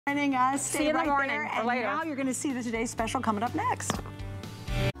Joining us. See you in the morning there, or and later. Now you're going to see the Today's Special coming up next.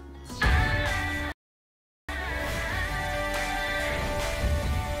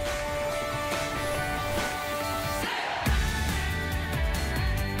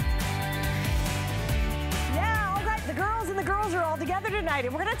 Together tonight,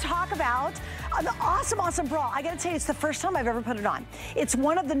 and we're going to talk about the awesome bra. I got to tell you, it's the first time I've ever put it on. It's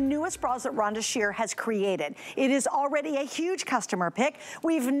one of the newest bras that Rhonda Shear has created. It is already a huge customer pick.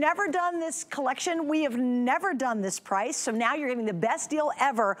 We've never done this collection. We have never done this price. So now you're getting the best deal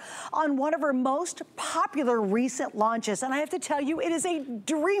ever on one of our most popular recent launches. And I have to tell you, it is a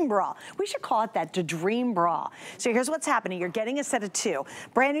dream bra. We should call it that, the dream bra. So here's what's happening. You're getting a set of two.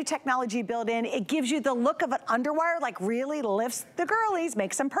 Brand new technology built in. It gives you the look of an underwire, like really lifts the girlies,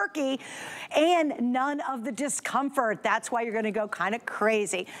 makes them perky, and none of the discomfort. That's why you're gonna go kind of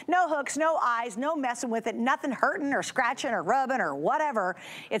crazy. No hooks, no eyes, no messing with it, nothing hurting or scratching or rubbing or whatever.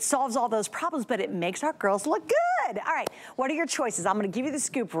 It solves all those problems, but it makes our girls look good. All right, what are your choices? I'm gonna give you the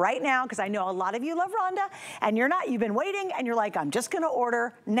scoop right now because I know a lot of you love Rhonda and you're not, you've been waiting and you're like, I'm just gonna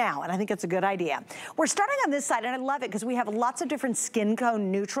order now, and I think it's a good idea. We're starting on this side and I love it because we have lots of different skin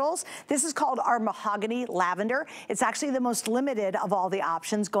tone neutrals. This is called our Mahogany Lavender. It's actually the most limited of all the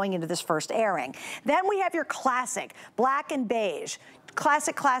options going into this first airing. Then we have your classic, black and beige.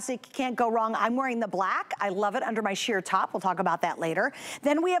 Classic, can't go wrong. I'm wearing the black. I love it under my sheer top. We'll talk about that later.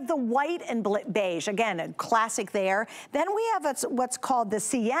 Then we have the white and beige. Again, a classic there. Then we have what's called the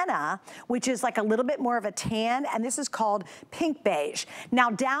sienna, which is like a little bit more of a tan, and this is called pink beige. Now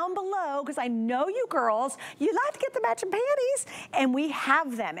down below, because I know you girls, you like to get the matching panties, and we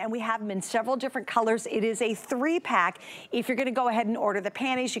have them, in several different colors. It is a 3-pack. If you're gonna go ahead and order the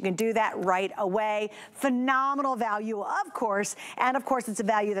panties, you can do that right away. Phenomenal value, of course, and of course, it's a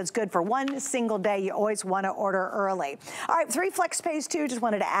value that's good for one single day. You always want to order early. All right, 3 flex pays too. Just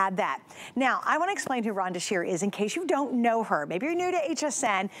wanted to add that. Now, I want to explain who Rhonda Shear is in case you don't know her. Maybe you're new to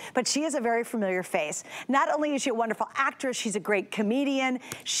HSN, but she is a very familiar face. Not only is she a wonderful actress, she's a great comedian.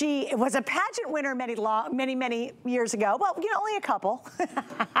 She was a pageant winner many years ago. Well, you know, only a couple.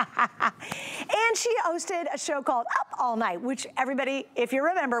 And she hosted a show called Up All Night, which everybody, if you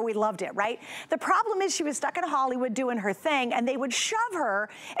remember, we loved it, right? The problem is she was stuck in Hollywood doing her thing, and they would shove her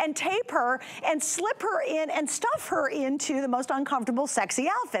and tape her and slip her in and stuff her into the most uncomfortable, sexy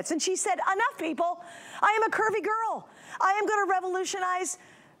outfits. And she said, enough people, I am a curvy girl. I am gonna revolutionize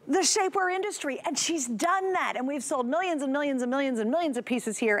the shapewear industry, and she's done that, and we've sold millions and millions and millions and millions of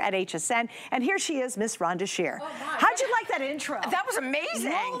pieces here at HSN, and here she is, Miss Rhonda Shear. Oh how'd you like that intro? That was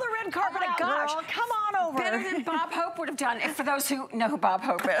amazing. Roll the red carpet out, girl. Come on over. Better than Bob Hope would have done, if for those who know who Bob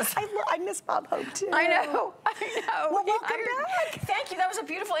Hope is. I miss Bob Hope too. I know. Well, welcome back. Thank you, that was a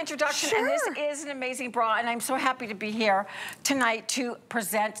beautiful introduction, Sure. and this is an amazing bra, and I'm so happy to be here tonight to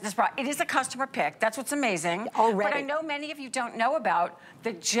present this bra. It is a customer pick, that's what's amazing. Already. But I know many of you don't know about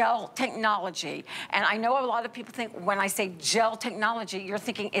the gel technology. And I know a lot of people think when I say gel technology, you're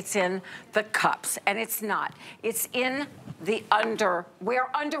thinking it's in the cups, and it's not. It's in the where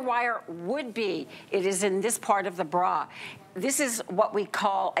underwire would be. It is in this part of the bra. This is what we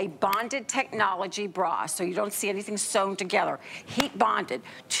call a bonded technology bra, so you don't see anything sewn together. Heat bonded,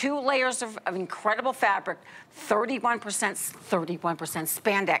 2 layers of incredible fabric, 31%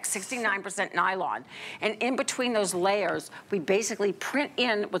 spandex, 69% nylon. And in between those layers, we basically print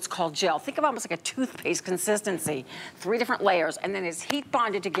in what's called gel. Think of almost like a toothpaste consistency, 3 different layers, and then it's heat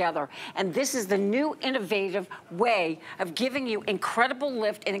bonded together. And this is the new innovative way of giving you incredible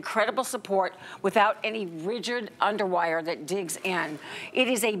lift and incredible support without any rigid underwire that digs in. It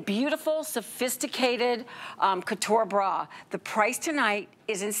is a beautiful, sophisticated couture bra. The price tonight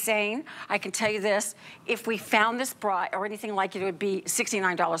is insane. I can tell you this, if we found this bra or anything like it, it would be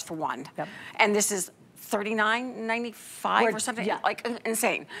 $69 for one. Yep. And this is $39.95 or something, yeah. Like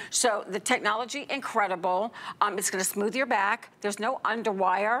insane. So the technology, incredible. It's gonna smooth your back. There's no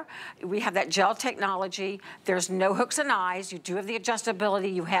underwire. We have that gel technology. There's no hooks and eyes. You do have the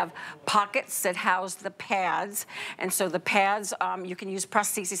adjustability. You have pockets that house the pads. And so the pads, you can use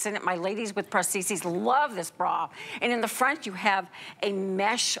prostheses in it. My ladies with prostheses love this bra. And in the front, you have a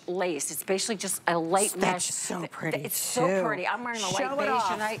mesh lace. It's basically just a light mesh. That's so pretty. It's so pretty. I'm wearing a light beige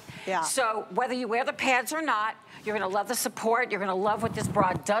tonight. Yeah. So whether you wear the pads heads or not. You're gonna love the support. You're gonna love what this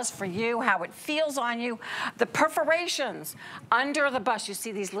bra does for you, how it feels on you. The perforations under the bust, you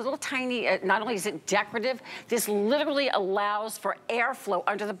see these little tiny, not only is it decorative, this literally allows for airflow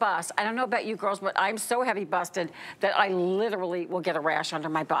under the bust. I don't know about you girls, but I'm so heavy busted that I literally will get a rash under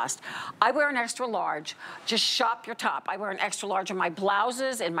my bust. I wear an extra large. Just shop your top. I wear an extra large in my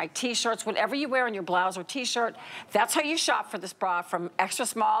blouses, in my t-shirts, whatever you wear in your blouse or t-shirt. That's how you shop for this bra, from extra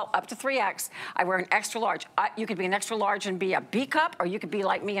small up to 3X. I wear an extra large. You could be an extra large and be a B cup, or you could be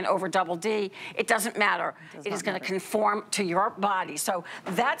like me and over double D. It doesn't matter. It is going to conform to your body. So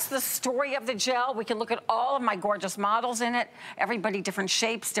that's the story of the gel. We can look at all of my gorgeous models in it. Everybody different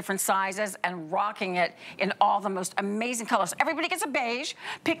shapes, different sizes, and rocking it in all the most amazing colors. Everybody gets a beige.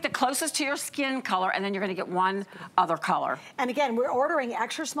 Pick the closest to your skin color, and then you're going to get one other color. And again, we're ordering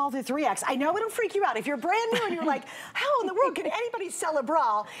extra small through 3X. I know it'll freak you out. If you're brand new and you're like, how in the world can anybody sell a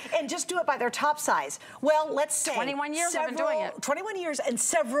bra and just do it by their top size? Well, let's say 21 years I've been doing it. 21 years and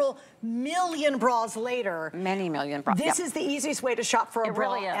several million bras later. Many million bras. This is the easiest way to shop for a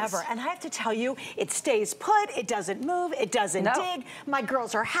bra really ever. And I have to tell you, it stays put, it doesn't move, it doesn't dig. My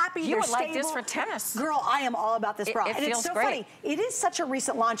girls are happy, you they're would stable. Like this for tennis. Girl, I am all about this bra. It and feels it's so great. funny. It is such a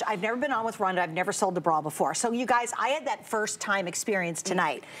recent launch. I've never been on with Rhonda. I've never sold a bra before. So you guys, I had that first time experience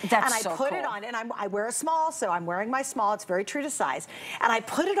tonight. That's and I put it on, and I wear a small, so I'm wearing my small. It's very true to size. And I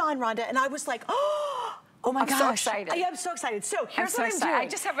put it on, Rhonda, and I was like, oh my gosh. I'm so excited. I'm so excited. So here's what I'm doing. I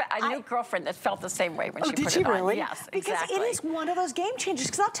just have a new girlfriend that felt the same way when she put it on. Did she really? Yes, because exactly. it is one of those game changers.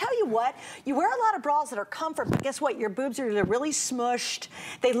 Because I'll tell you what, you wear a lot of bras that are comfort, but guess what? Your boobs are either really smushed,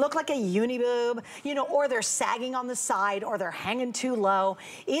 they look like a uni boob, you know, or they're sagging on the side, or they're hanging too low.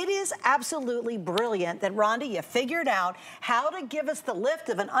 It is absolutely brilliant that, Rhonda, you figured out how to give us the lift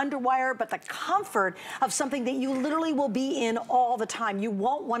of an underwire, but the comfort of something that you literally will be in all the time. You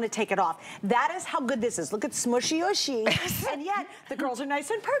won't want to take it off. That is how good this is. Look at smushy and yet the girls are nice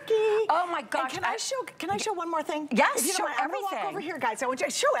and perky. Oh my gosh! And can I show one more thing? Yes, if you show don't mind, everything. I'm gonna walk over here, guys. I want you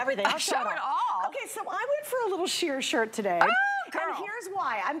to show everything. I'll show it all. Okay, so I went for a little sheer shirt today. Oh, girl. And here's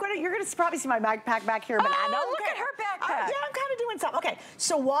why. You're gonna probably see my backpack back here, but I don't look care. at her backpack. Yeah, I'm kind of doing something. Okay,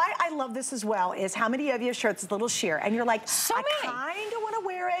 so why I love this as well is how many of you have shirts with little sheer, and you're like, I kind of want to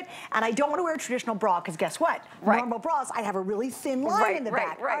wear it, and I don't want to wear a traditional bra, because guess what? Normal bras, I have a really thin line in the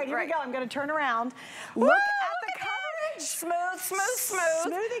back. All right, here we go. I'm gonna turn around. Look at the coverage. Smooth, smooth,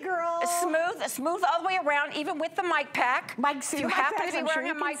 smooth. Smoothie girl. Smooth all the way around, even with the mic pack. If you happen to be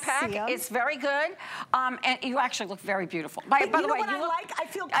wearing a mic pack, it's very good. And you actually look very beautiful. By the way, I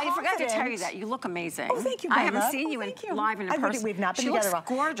feel confident. I forgot to tell you that. You look amazing. Oh, thank you, I haven't seen you live and in person. We've not been together. She looks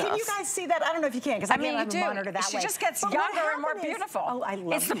gorgeous. Can you guys see that? I don't know if you can, because I can't have a monitor that way. She just gets younger and more beautiful. Oh, I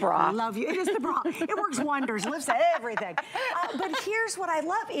love it. It's the bra. I love you. It is the bra. It works wonders. Lifts everything. But here's what I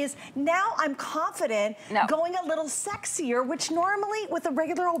love is now I'm confident going a little sexier, which normally with a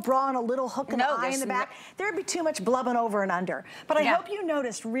regular old bra and a little hook and eye in the back, there'd be too much blubbing over and under. But I hope you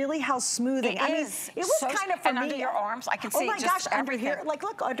noticed really how smoothing. I mean, it was kind of for me. Under your arms, I can see. Oh my gosh, under here. Like,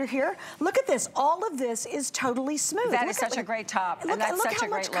 look, under here. Look at this. All of this is totally smooth. That is such a great top. Look how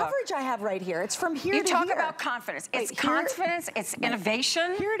much coverage I have right here. It's from here to here. You talk about confidence. It's confidence. It's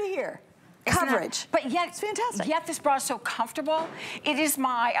innovation. Here to here. Coverage. But yet, it's fantastic. Yet this bra is so comfortable. It is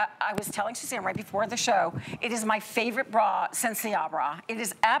my, I was telling Suzanne right before the show, it is my favorite bra since the bra. It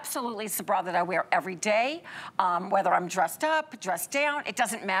is absolutely, it's the bra that I wear every day, whether I'm dressed up, dressed down, it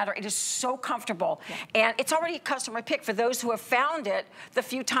doesn't matter. It is so comfortable. And it's already a customer pick for those who have found it the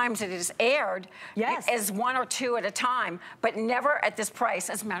few times it is aired as one or two at a time, but never at this price.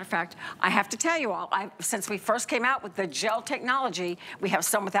 As a matter of fact, I have to tell you all, since we first came out with the gel technology, we have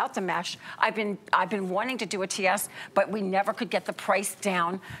some without the mesh. I've been wanting to do a TS, but we never could get the price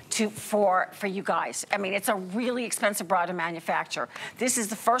down for you guys. I mean, it's a really expensive bra to manufacture. This is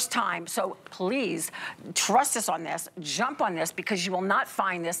the first time, so please trust us on this, jump on this, because you will not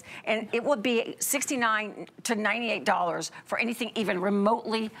find this, and it will be $69 to $98 for anything even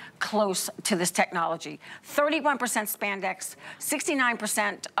remotely close to this technology. 31% spandex,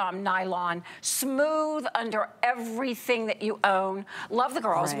 69% nylon, smooth under everything that you own. Love the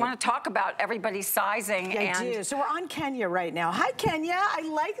girls. Want to talk about everybody's sizing. I do. So we're on Kenya right now. Hi, Kenya. I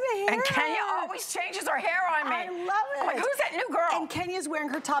like the hair. And Kenya always changes her hair on me. I love it. I'm like, who's that new girl? And Kenya's wearing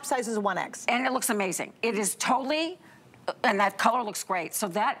her top size is a 1X. And it looks amazing. It is totally, and that color looks great. So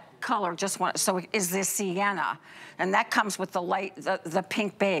that color, so is this sienna. And that comes with the light, the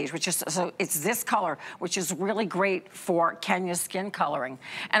pink beige, which is, so it's this color, which is really great for Kenya's skin coloring.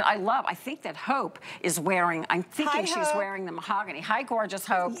 And I think that Hope is wearing, I'm thinking she's wearing the mahogany. Hi, gorgeous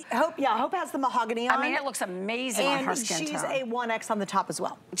Hope. Hope, yeah, Hope has the mahogany on. I mean, it looks amazing on her skin tone. And she's a 1X on the top as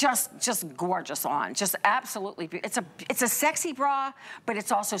well. Just gorgeous on, just absolutely beautiful. It's a sexy bra, but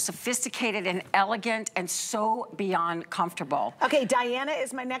it's also sophisticated and elegant and so beyond comfortable. Okay, Diana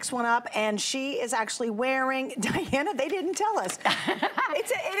is my next one up, and she is actually wearing, Diana, they didn't tell us.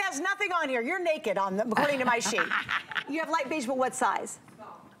 It has nothing on here. You're naked according to my sheet. You have light beige, but what size?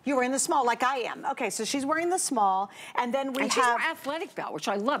 You're wearing the small, like I am. Okay, so she's wearing the small, and then we have... she's more athletic belt, which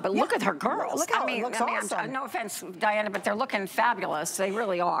I love, but look at her girls. Look how it looks awesome. No offense, Diana, but they're looking fabulous. They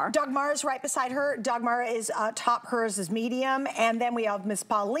really are. Dagmara's right beside her. Dagmara is top, hers is medium, and then we have Miss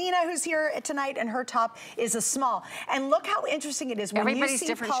Paulina, who's here tonight, and her top is a small. And look how interesting it is when you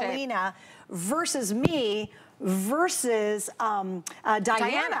see Paulina versus me, versus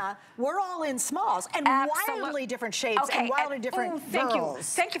Diana, we're all in smalls and wildly different shapes and wildly different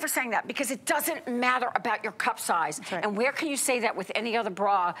girls. Thank you for saying that, because it doesn't matter about your cup size. Right. And where can you say that with any other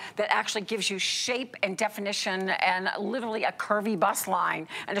bra that actually gives you shape and definition and literally a curvy bust line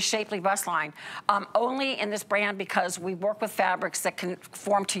and a shapely bust line? Only in this brand, because we work with fabrics that can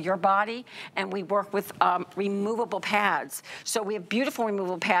form to your body, and we work with removable pads. So we have beautiful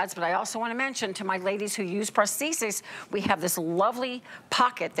removable pads, but I also want to mention to my ladies who use prosthesis, we have this lovely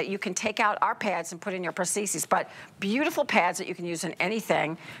pocket that you can take out our pads and put in your prosthesis, but beautiful pads that you can use in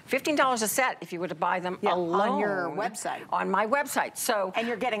anything. $15 a set if you were to buy them alone. On your website. On my website. So, and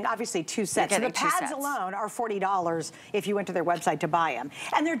you're getting obviously 2 sets. So the pads alone are $40 if you went to their website to buy them.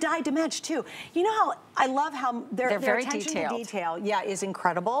 And they're dyed to match too. You know how, I love how their very attention detailed. to detail, is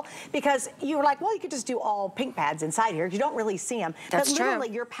incredible, because you were like, well, you could just do all pink pads inside here. You don't really see them. That's but literally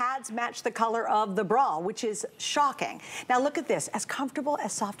your pads match the color of the bra, which is shocking. Now look at this, as comfortable,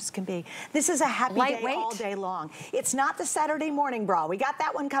 as soft as can be. This is a happy day all day long. It's not the Saturday morning bra. We got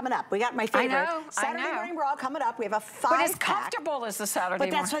that one coming up. We got my favorite Saturday morning bra coming up. We have a 5-pack. But as comfortable as the Saturday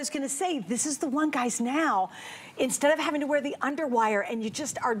morning. But that's what I was going to say. This is the one, guys, now. Instead of having to wear the underwire and you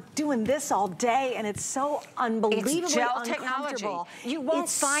just are doing this all day, and it's so unbelievably it's gel uncomfortable. Technology. You won't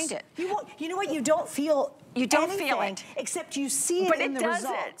find it. You won't. You know what? You don't feel. You don't feel it. Except you see it in the results.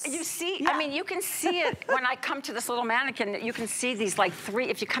 But it does it. You see, I mean, you can see it when I come to this little mannequin. You can see these like 3,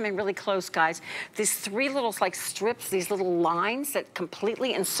 if you come in really close, guys, these 3 little like strips, these little lines that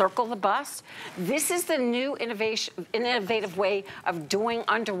completely encircle the bust. This is the new innovative way of doing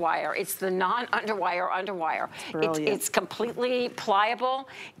underwire. It's the non-underwire underwire. It's completely pliable.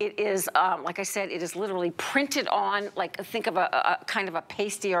 It is, like I said, it is literally printed on, like think of a kind of a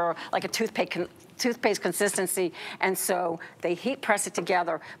pasty or like a toothpaste consistency, and so they heat press it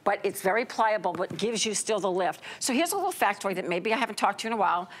together, but it's very pliable, but gives you still the lift. So here's a little factoid that maybe I haven't talked to you in a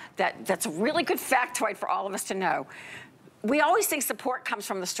while, that's a really good factoid for all of us to know. We always think support comes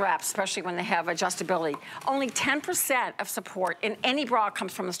from the straps, especially when they have adjustability. Only 10% of support in any bra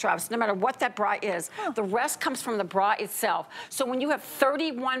comes from the straps, no matter what that bra is. The rest comes from the bra itself. So when you have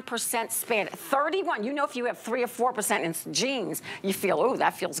 31% span, 31, you know, if you have 3 or 4% in jeans, you feel, oh,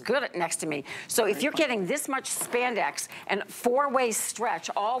 that feels good next to me. So if you're getting this much spandex and 4-way stretch,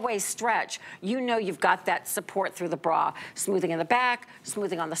 all-way stretch, you know you've got that support through the bra. Smoothing in the back,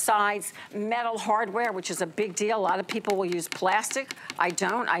 smoothing on the sides, metal hardware, which is a big deal. A lot of people will use plastic. I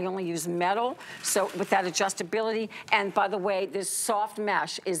don't. I only use metal. So with that adjustability, and by the way, this soft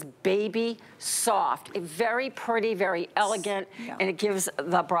mesh is baby soft. Very pretty, very elegant, and it gives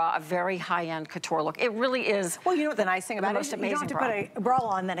the bra a very high-end couture look. It really is. Well, you know what the nice thing about it is? You don't have to put a bra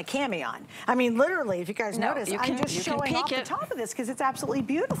on, then a cami on. I mean, literally, if you guys notice, I'm just showing off the top of this because it's absolutely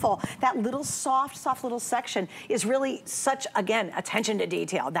beautiful. That little soft little section is really such, again, attention to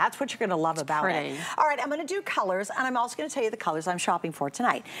detail. That's what you're going to love about it. All right, I'm going to do colors, and I'm also going to tell you the colors I'm shopping for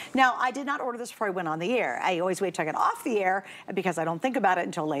tonight. Now, I did not order this before I went on the air. I always wait till I get off the air because I don't think about it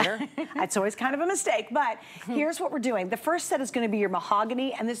until later. It's always kind of a mistake, but here's what we're doing. The first set is going to be your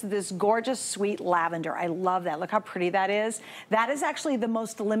mahogany, and this is this gorgeous, sweet lavender. I love that. Look how pretty that is. That is actually the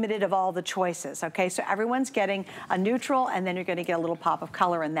most limited of all the choices, okay? So everyone's getting a neutral, and then you're going to get a little pop of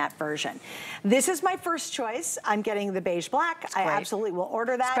color in that version. This is my first choice. I'm getting the beige black. I absolutely will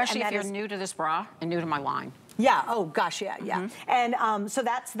order that. Especially if you're new to this bra and new to my line. Yeah, oh gosh, yeah. And so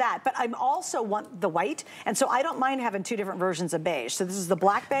that's that. But I also want the white, and so I don't mind having 2 different versions of beige. So this is the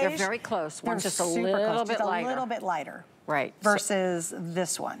black beige. They're very close. One's just a little bit lighter. Right. Versus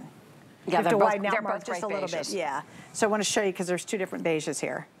this one. Yeah, they're both just a little bit. Yeah. So I want to show you because there's 2 different beiges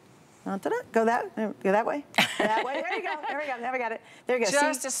here. Go that way. Go that way. There you go. There we go. Now we got it. There you go.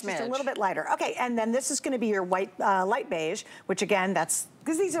 Just See, a smidge. Just a little bit lighter. Okay, and then this is going to be your white, light beige, which again, that's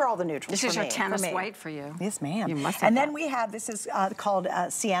because these are all the neutrals. This is your tennis white for you. Yes, ma'am. You must have and then we have, this is called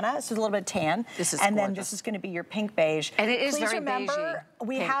sienna. This is a little bit tan. This is And gorgeous. then this is going to be your pink beige. And it is Please very remember, beigey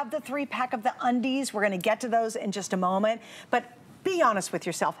we pink. have the 3-pack of the undies. We're going to get to those in just a moment. But be honest with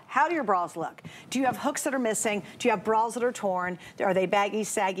yourself. How do your bras look? Do you have hooks that are missing? Do you have bras that are torn? Are they baggy,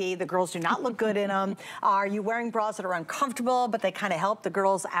 saggy? The girls do not look good in them. Are you wearing bras that are uncomfortable, but they kind of help the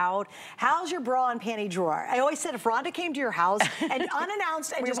girls out? How's your bra and panty drawer? I always said if Rhonda came to your house and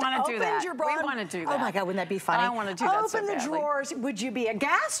unannounced and just opened your bra. We want to do that. Oh my God, wouldn't that be funny? I want to do that so Open the badly. drawers. Would you be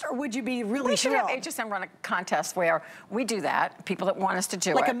aghast or would you be really We should have thrilled? HSN run a contest where we do that, people that want us to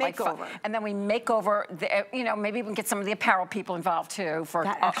do Like it. a makeover. And then we make over, the, you know, maybe we can get some of the apparel people involved too for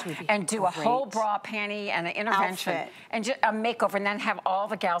and do a whole bra, panty, and an intervention. Outfit. And just a makeover, and then have all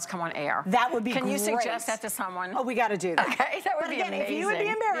the gals come on air. That would be Can great. you suggest that to someone? Oh, we got to do that. Okay, that would but be again, amazing. If you would be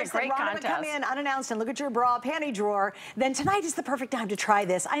embarrassed that Rhonda would come in unannounced and look at your bra, panty drawer, then tonight is the perfect time to try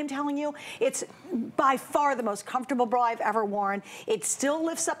this. I am telling you, it's by far the most comfortable bra I've ever worn. It still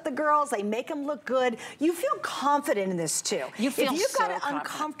lifts up the girls. They make them look good. You feel confident in this too. You feel If you've got so an confident.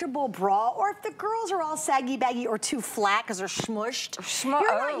 uncomfortable bra, or if the girls are all saggy, baggy, or too flat because they're smushed,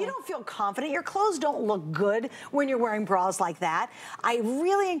 you don't feel confident. Your clothes don't look good when you're wearing bras like that. I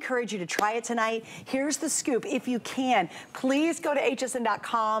really encourage you to try it tonight. Here's the scoop. If you can, please go to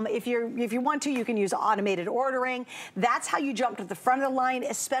hsn.com. If you want to, you can use automated ordering. That's how you jump to the front of the line,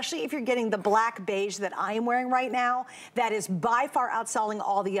 especially if you're getting the black beige that I am wearing right now. That is by far outselling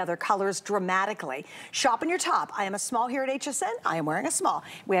all the other colors dramatically. Shop in your top. I am a small here at HSN. I am wearing a small.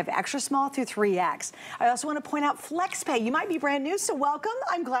 We have extra small through 3X. I also want to point out FlexPay. You might be brand new, so welcome.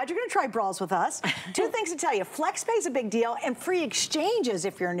 I'm glad you're going to try bras with us. Two things to tell you. FlexPay is a big deal, and free exchanges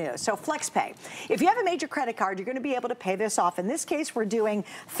if you're new. So FlexPay. If you have a major credit card, you're going to be able to pay this off. In this case, we're doing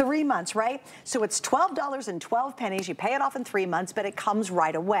 3 months, right? So it's $12.12. You pay it off in 3 months, but it comes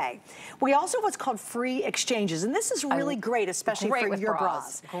right away. We also have what's called free exchanges, and this is really great, especially for your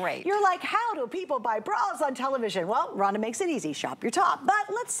bras. Great. You're like, how do people buy bras on television? Well, Rhonda makes it easy. Shop your top.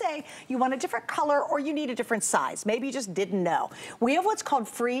 But let's say you want a different color or you need a different size. Maybe you just didn't know. We have what's called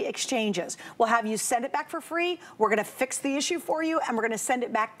free exchanges. We'll have you send it back for free. We're going to fix the issue for you, and we're going to send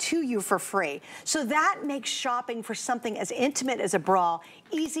it back to you for free. So that makes shopping for something as intimate as a bra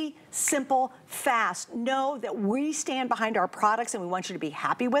easy, simple, fast. Know that we stand behind our products and we want you to be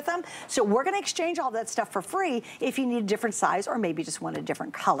happy with them. So we're going to exchange all that stuff for free if you need a different size or maybe just want a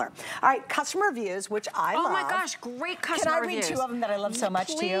different color. All right, customer reviews, which I love. Oh my gosh, great customer reviews. Can I read 2 of them that I love so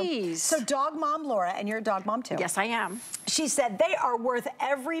much to you? Please. So Dog Mom Laura, and you're a dog mom too. Yes, I am. She said, they are worth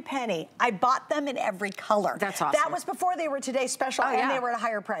every penny. I bought them in every color. That's awesome. That was before they were today's special and they were at a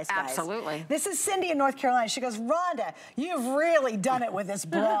higher price, guys. Absolutely. This is Cindy in North Carolina. She goes, Rhonda, you've really done it with this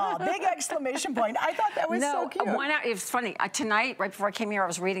bra. Big exclamation point. I thought that was so cute. It was funny. Tonight, right before I came here, I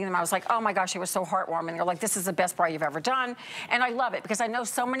was reading them. I was like, oh my gosh, it was so heartwarming. They're like, this is the best bra you've ever done. And I love it because I know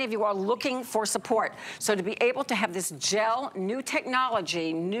so many of you are looking for support. So to be able to have this gel, new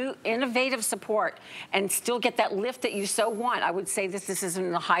technology, new innovative support, and still get that lift that you so want, I would say this is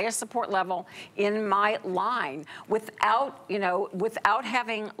in the highest support level in my line without, without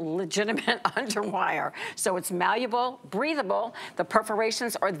having legitimate underwire. So it's malleable, breathable. The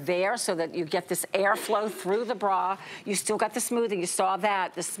perforations are there so that you get this airflow through the bra. You still got the smoothing. You saw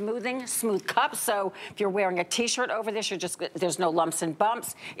that. The smoothing, smooth cup. So if you're wearing a t-shirt over this, there's no lumps and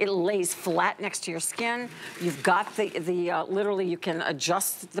bumps. It lays flat next to your skin. You've got literally you can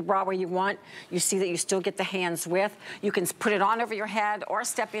adjust the bra where you want. You see that you still get the hands width. You can put it on over your head or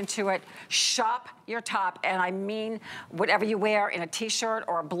step into it. Shop your top, and I mean whatever you wear in a t-shirt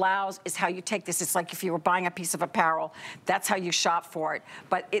or a blouse is how you take this. It's like if you were buying a piece of apparel, that's how you shop for it.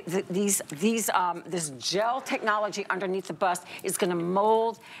 But this gel technology underneath the bust is going to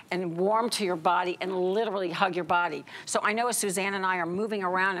mold and warm to your body and literally hug your body. So I know as Suzanne and I are moving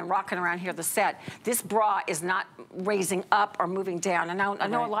around and rocking around here the set, this bra is not raising up or moving down. And I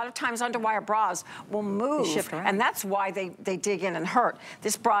know a lot of times underwire bras will move, and that's why they dig in and hurt.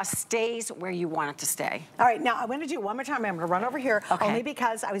 This bra stays where you want it to stay. All right, now I'm going to do one more time. I'm going to run over here only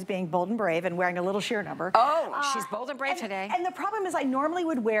because I was being bold and brave and wearing a little sheer number. Oh, she's bold and brave today. And the problem is I normally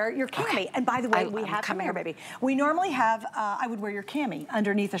would wear your cami. And by the way, we have, come here, baby. We normally have, I would wear your cami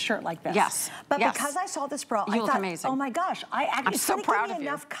underneath a shirt like this. Yes. But because I saw this bra, I thought, amazing. Oh my gosh, I'm so proud of you.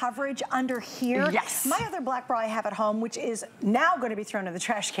 Enough coverage under here. Yes. My other black bra I have at home, which is now going to be thrown in the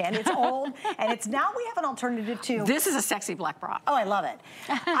trash can. It's old, and it's now we have an alternative too. This is a sexy black bra. Oh, I love it.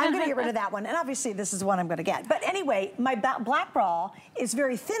 I'm going to get rid of that one, and obviously this is the one I'm going to get. But anyway, my black bra is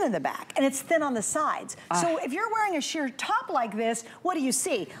very thin in the back, and it's thin on the sides. So if you're wearing a sheer top like this, what do you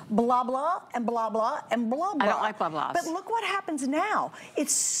see? Blah, blah, and blah, blah, and blah, blah. I don't like blah, blahs. But look what happens now.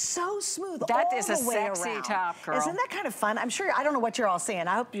 It's so smooth that all is the way a sexy around. Top, girl. Isn't that kind of fun? I'm sure, I don't know what you're all seeing.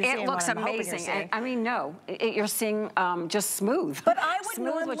 I hope you're seeing what I'm hoping you're seeing. It looks amazing. I mean, no, you're seeing just smooth. But I would smooth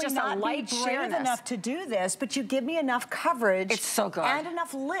normally with just not a light be brave enough to do this, but you give me enough coverage. It's so good. And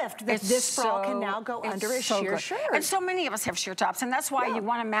enough lift that this bra can now go under a sheer shirt. And so many of us have sheer tops, and that's why you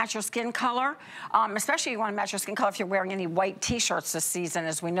want to match your skin color. Especially you want to match your skin color if you're wearing any white t-shirts this season,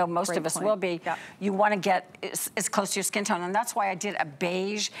 as we know most of us will be. You want to get as close to your skin tone, and that's why I did a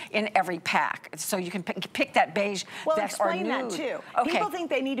beige in every pack. So you can pick that beige that's or nude. That too. People think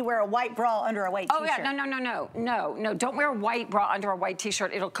they need to wear a white bra under a white t-shirt. Oh yeah, no. Don't wear a white bra under a white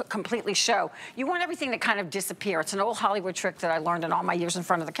t-shirt. It'll completely show. You want everything to kind of disappear. It's an old Hollywood trick that I learned in all my years in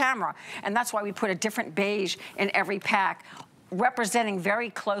front of the camera. And that's why we put a different beige in every pack, representing very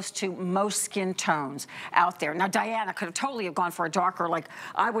close to most skin tones out there. Now, Diana could have totally have gone for a darker, like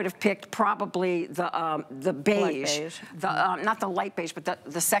I would have picked probably the beige, not the light beige, but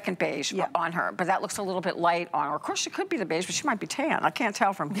the second beige on her. But that looks a little bit light on her. Of course, she could be the beige, but she might be tan. I can't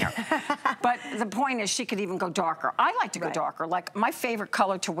tell from here. But the point is, she could even go darker. I like to go darker. Like my favorite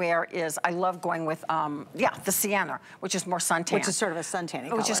color to wear is, I love going with, the sienna, which is more suntan. Which is sort of a suntan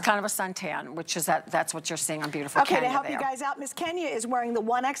color. Which is kind of a suntan, which is that's what you're seeing on beautiful Kenya to help you guys out, Miss Kenya is wearing the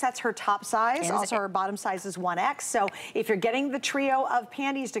 1X. That's her top size. Also, her bottom size is 1X. So if you're getting the trio of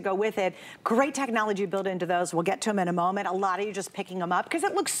panties to go with it, great technology built into those. We'll get to them in a moment. A lot of you just picking them up because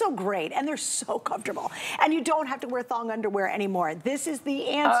it looks so great and they're so comfortable. And you don't have to wear thong underwear anymore. This is the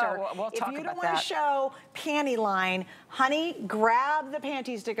answer. We'll talk about that. If you don't want to show panty line, honey, grab the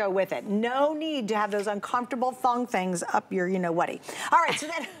panties to go with it. No need to have those uncomfortable thong things up your you-know-whaty. All right, so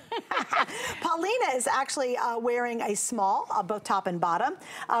then Paulina is actually wearing a small, both top and bottom.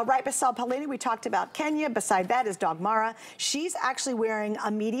 Right beside Paulina, we talked about Kenya. Beside that is Dogmara. She's actually wearing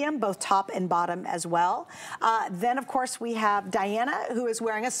a medium, both top and bottom as well. Then, of course, we have Diana, who is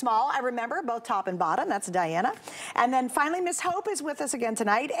wearing a small. I remember, both top and bottom. That's Diana. And then finally, Miss Hope is with us again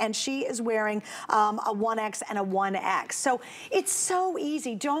tonight, and she is wearing a 1X and a 1X. So it's so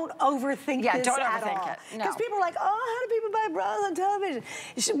easy. Don't overthink this don't at overthink all. it. Because people are like, oh, how do people buy bras on television?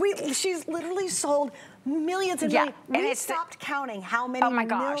 She's literally sold millions and millions. We stopped counting how many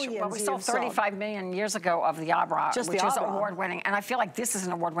millions well, we sold 35 million years ago of the Abra, which is award-winning. And I feel like this is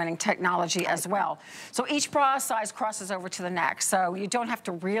an award-winning technology as well. So each bra size crosses over to the neck. So you don't have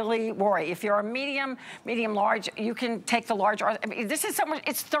to really worry. If you're a medium, large, you can take the large. I mean, this is somewhere,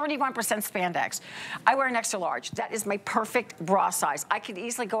 it's 31% spandex. I wear an extra large. That is my perfect bra size. I could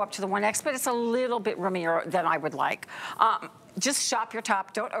easily go up to the 1X, but it's a little bit roomier than I would like. Just shop your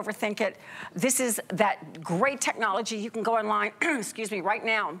top. Don't overthink it. This is that great technology. You can go online, excuse me, right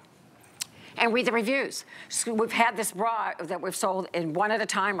now and read the reviews. So we've had this bra that we've sold in 1 at a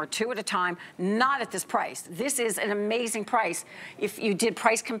time or 2 at a time, not at this price. This is an amazing price. If you did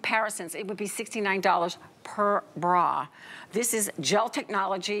price comparisons, it would be $69 per bra. This is gel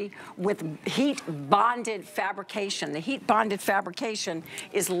technology with heat bonded fabrication. The heat bonded fabrication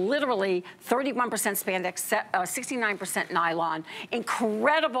is literally 31% spandex, 69% nylon.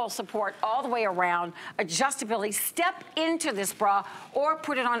 Incredible support all the way around. Adjustability. Step into this bra or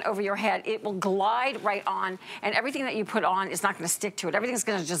put it on over your head. It will glide right on, and everything that you put on is not going to stick to it. Everything's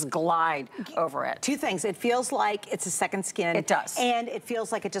going to just glide over it. Two things. It feels like it's a second skin. It does. And it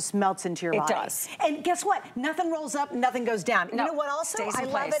feels like it just melts into your body. It does. And guess what? Nothing rolls up, nothing goes down. No, you know what also? Stays in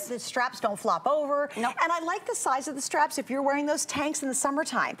I love place. it. The straps don't flop over. Nope. And I like the size of the straps if you're wearing those tanks in the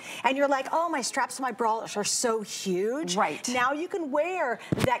summertime. And you're like, oh, my straps on my bra are so huge. Right. Now you can wear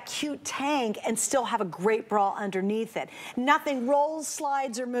that cute tank and still have a great bra underneath it. Nothing rolls,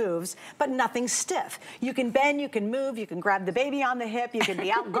 slides, or moves, but nothing stiff. You can bend, you can move, you can grab the baby on the hip, you can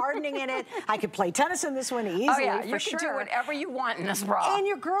be out gardening in it. I could play tennis in this one easily, oh, yeah. You can do whatever you want in this bra. And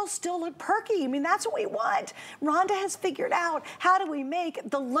your girls still look perky. I mean, that's what we want. Rhonda has figured out how do we make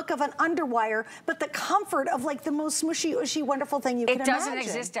the look of an underwire, but the comfort of like the most smushy, ushy, wonderful thing you can imagine. It doesn't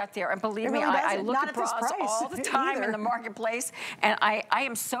exist out there. And believe me, really I look at bras all the time in the marketplace, and I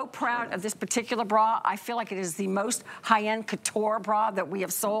am so proud of this particular bra. I feel like it is the most high-end couture bra that we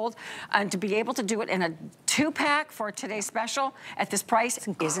have sold. And to be able to do it in a 2-pack for today's special at this price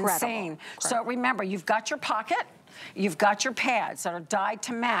is insane. So remember, you've got your pocket. You've got your pads that are dyed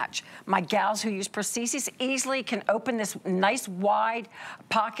to match. My gals who use prostheses easily can open this nice wide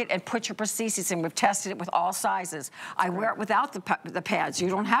pocket and put your prostheses in. We've tested it with all sizes. I wear it without the pads. You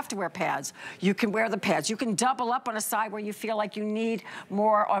don't have to wear pads. You can wear the pads. You can double up on a side where you feel like you need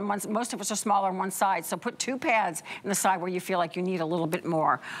more on one. Most of us are smaller on one side, so put 2 pads in the side where you feel like you need a little bit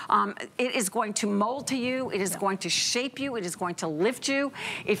more. It is going to mold to you. It is going to shape you. It is going to lift you.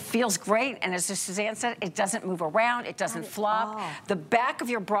 It feels great, and as Suzanne said, it doesn't move around. It doesn't flop. The back of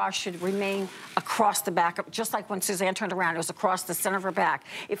your bra should remain across the back, just like when Suzanne turned around, it was across the center of her back.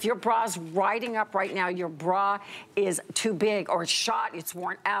 If your bra's riding up right now, your bra is too big or it's shot, it's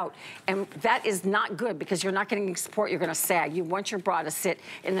worn out. And that is not good because you're not getting support, you're gonna sag. You want your bra to sit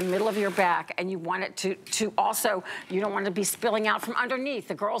in the middle of your back, and you want it to also, you don't want to be spilling out from underneath.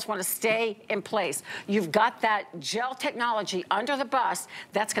 The girls want to stay in place. You've got that gel technology under the bust,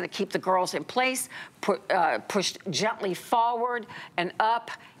 that's gonna keep the girls in place, pushed gently forward and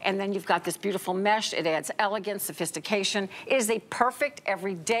up, and then you've got this beautiful mesh. It adds elegance, sophistication. It is a perfect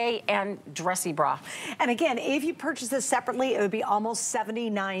everyday and dressy bra. And again, if you purchase this separately, it would be almost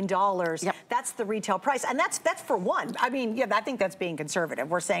 $79. Yep. That's the retail price, and that's for one. I mean, yeah, I think that's being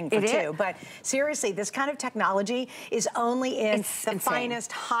conservative. We're saying for 2, but seriously, this kind of technology is only in the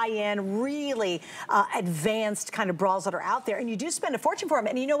finest, high-end, really advanced kind of bras that are out there, and you do spend a fortune for them.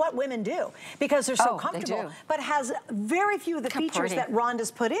 And you know what? Women do, because they're so comfortable, but has very few of the features that Rhonda's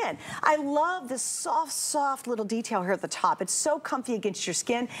put in. I love this soft little detail here at the top. It's so comfy against your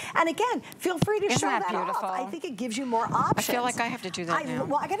skin. And again, feel free to show that off. I think it gives you more options. I feel like I have to do that now.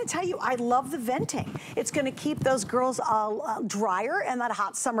 Well, I gotta tell you, I love the venting. It's gonna keep those girls drier in that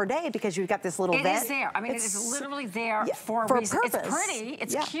hot summer day because you've got this little vent. It is there. I mean, it is literally there for a reason. It's pretty,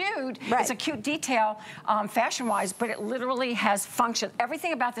 it's cute, it's a cute detail fashion-wise, but it literally has function.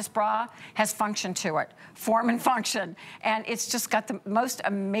 Everything about this bra has function to it, form and function. And it's just got the most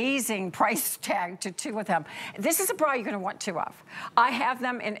amazing price tag to 2 of them. This is a bra you're gonna want 2 of. I have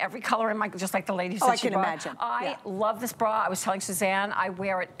them in every color in my, just like the ladies that she bought. I can imagine. I love this bra. I was telling Suzanne, I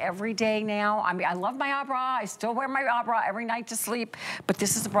wear it every day now. I mean, I love my bra. I still wear my bra every night to sleep, but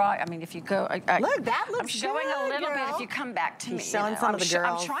this is a bra, I mean, if you go, look, that looks I'm showing good, a little girl. bit if you come back to me. Showing some of the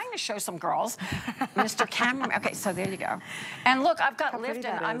girls. I'm trying to show some girls. Mr. Cameron, okay, so there you go. And look, I've got lift,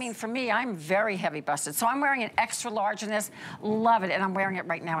 and I mean, for me, I'm very heavy busted, so I'm wearing an extra large in this. Love it, and I'm wearing it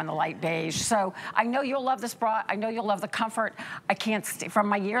right now in the light beige. So I know you'll love this bra. I know you'll love the comfort. I can't, from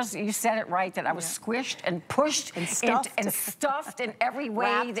my years, you said it right, that I was squished and pushed and stuffed in every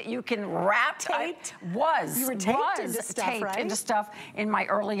way that you can wrap. Taped. You were taped into stuff, right? Into stuff in my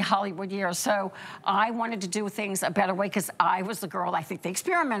early Hollywood years. So I wanted to do things a better way because I was the girl I think they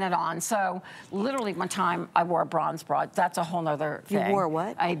experimented on. So literally one time I wore a bronze bra. That's a whole nother thing. You wore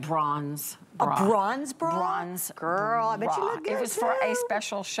what? A bronze bra. A bronze bra? Bronze girl, I bet you look good. It was for a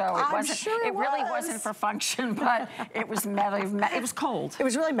special show. It wasn't. Sure it really wasn't for function, but it was metal. It was cold. It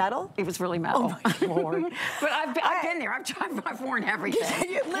was really metal? It was really metal. Oh my Lord. But I've been there. I've worn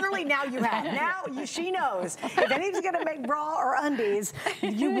everything. Literally now you have. Now she knows. If anything's gonna make bra or undies,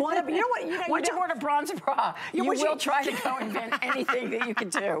 you want to. You know what? Once you wear a bronze bra, you will try to go invent anything that you can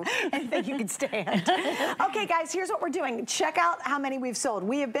do. Anything you can stand. Okay, guys, here's what we're doing. Check out how many we've sold.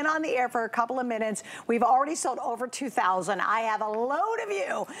 We have been on the air for a couple of minutes. We've already sold over 2,000. I have a load of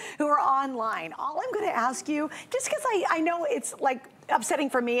you who are online. All I'm going to ask you, just because I know it's like upsetting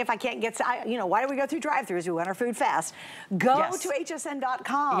for me if I can't get, you know, why do we go through drive-thrus? We want our food fast. Go to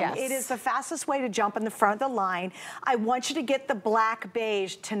hsn.com. It is the fastest way to jump in the front of the line. I want you to get the black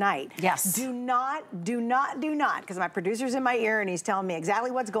beige tonight. Do not, because my producer's in my ear and he's telling me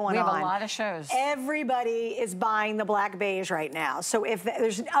exactly what's going on. We have a lot of shows. Everybody is buying the black beige right now. So if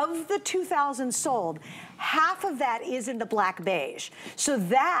there's, of the 2,000 sold, half of that is in the black beige. So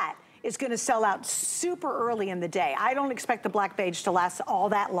that is gonna sell out super early in the day. I don't expect the black beige to last all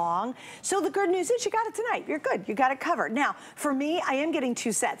that long. So the good news is you got it tonight. You're good, you got it covered. Now, for me, I am getting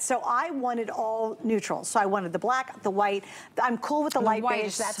 2 sets. So I wanted all neutrals. So I wanted the black, the white. I'm cool with the light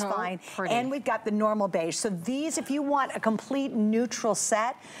beige, that's fine. And we've got the normal beige. So these, if you want a complete neutral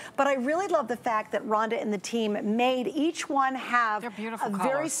set, but I really love the fact that Rhonda and the team made each one have a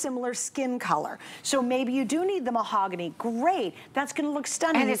very similar skin color. So maybe you do need the mahogany, great. That's gonna look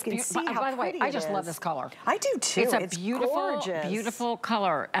stunning. And it's by the way, I just love this color. I do too. It's a beautiful, gorgeous. Beautiful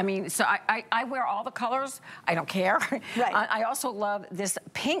color. I mean, so I wear all the colors. I don't care. I also love this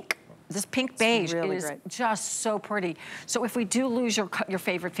pink this pink beige really is great. just so pretty. So if we do lose your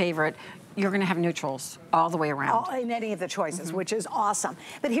favorite, you're gonna have neutrals all the way around. In any of the choices, which is awesome.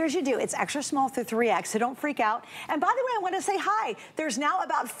 But here's you do, it's extra small through 3X, so don't freak out. And by the way, I wanna say hi. There's now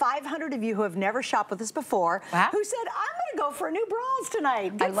about 500 of you who have never shopped with us before, who said, I'm gonna go for a new bras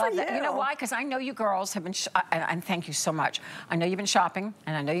tonight. Good I love for that. You know why? Because I know you girls have been, and thank you so much. I know you've been shopping,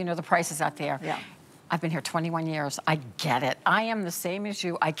 and I know you know the prices out there. Yeah. I've been here 21 years. I get it. I am the same as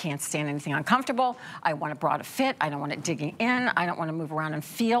you. I can't stand anything uncomfortable. I want a bra to fit. I don't want it digging in. I don't want to move around and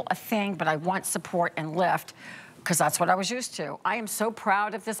feel a thing, but I want support and lift because that's what I was used to. I am so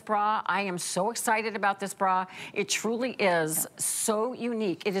proud of this bra. I am so excited about this bra. It truly is so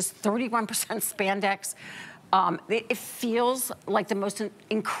unique. It is 31% spandex. It feels like the most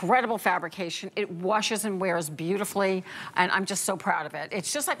incredible fabrication. It washes and wears beautifully, and I'm just so proud of it.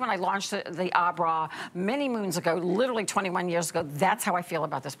 It's just like when I launched the bra many moons ago, literally 21 years ago. That's how I feel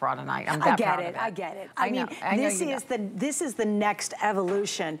about this bra tonight. I'm that proud of it. I get it. I mean, this is the next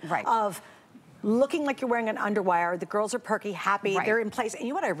evolution of looking like you're wearing an underwire. The girls are perky, happy, they're in place. And you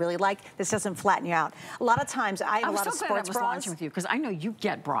know what I really like? This doesn't flatten you out. A lot of times, I have a lot of sports bras. I was so glad I was launching with you, because I know you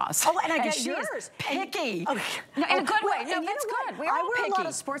get bras. Oh, and I get yours. Picky. In a good way. No, that's good. We I wear a lot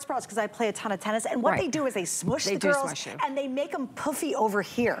of sports bras because I play a ton of tennis, and what they do is they smush the girls, and they make them puffy over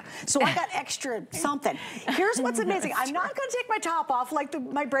here. So I got extra something. Here's what's amazing. I'm not going to take my top off like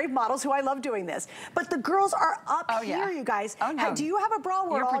my brave models, who I love doing this, but the girls are up here, you guys. Oh, no. Do you have a bra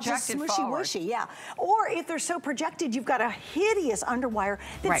where it's all just smushy-wushy? Yeah. Or if they're so projected, you've got a hideous underwire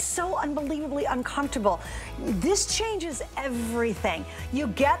that's so unbelievably uncomfortable. This changes everything. You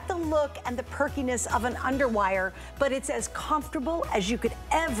get the look and the perkiness of an underwire, but it's as comfortable as you could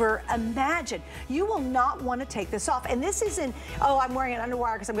ever imagine. You will not want to take this off. And this isn't, oh, I'm wearing an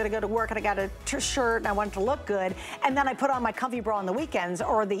underwire because I'm going to go to work and I got a shirt and I want it to look good, and then I put on my comfy bra on the weekends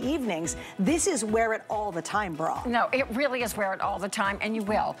or the evenings. This is wear it all the time bra. No, it really is wear it all the time, and you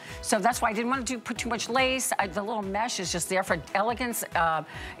will. So that's why I didn't want to put too much lace. The little mesh is just there for elegance.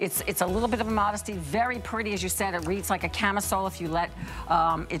 It's a little bit of a modesty. Very pretty, as you said. It reads like a camisole if you let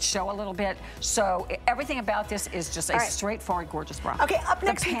it show a little bit. So everything about this is just a straightforward, gorgeous bra. Okay, up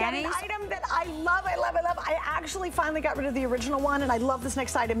next we got an item that I love, I love, I love. I actually finally got rid of the original one, and I love this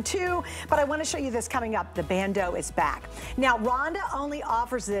next item too, but I want to show you this coming up. The bandeau is back. Now, Rhonda only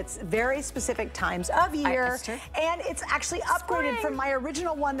offers its very specific times of year, and it's actually upgraded from my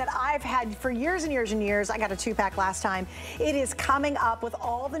original one that I've had for years and years and years. I got a 2-pack last time. It is coming up with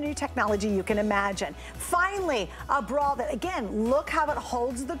all the new technology you can imagine. Finally, a bra that, again, look how it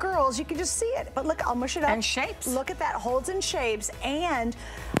holds the girls. You can just see it, but look, I'll mush it up. And shapes. Look at that, holds and shapes. And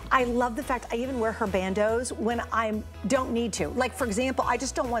I love the fact I even wear her bandeaus when I don't need to. Like, for example, I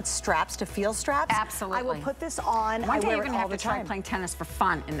just don't want straps to feel straps. Absolutely. I will put this on. One day you're going to have to try playing tennis for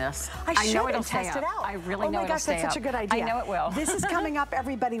fun in this. I know it'll test it out. I really know it'll stay up. Oh my gosh, that's such a good idea. I know it will. This is coming up,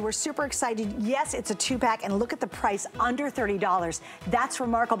 everybody. We're super excited. Yes, it's a 2-pack, and look at the price, under $30. That's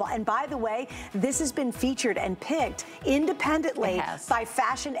remarkable. And by the way, this has been featured and picked independently by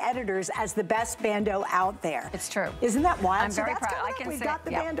fashion editors as the best bandeau out there. It's true. Isn't that wild? I'm very proud. I can We've say got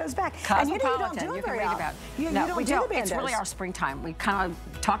the bandeaus back. And you know, you don't do it very often. No, we don't. It's really our springtime. We kind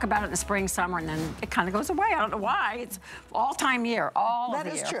of talk about it in the spring, summer, and then it kind of goes away. I don't know why. It's all-time year, all of the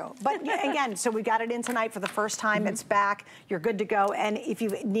year. That is true. But again, so we got it in tonight for the first time. It's back. You're good to go. And if you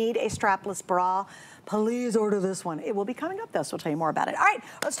need a strapless bra, please order this one. It will be coming up, though, so we'll tell you more about it. All right,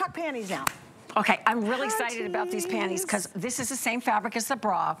 let's talk panties now. Okay, I'm really excited about these panties because this is the same fabric as the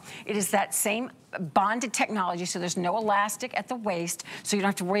bra. It is that same bonded technology, so there's no elastic at the waist, so you don't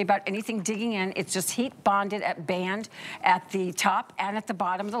have to worry about anything digging in. It's just heat bonded at band at the top and at the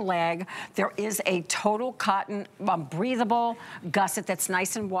bottom of the leg. There is a total cotton breathable gusset that's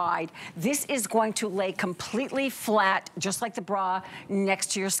nice and wide. This is going to lay completely flat, just like the bra,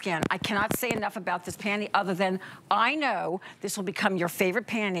 next to your skin. I cannot say enough about this panty other than I know this will become your favorite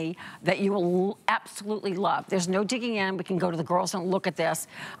panty that you will absolutely love. There's no digging in. We can go to the girls and look at this.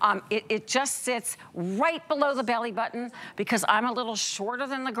 It just sits right below the belly button because I'm a little shorter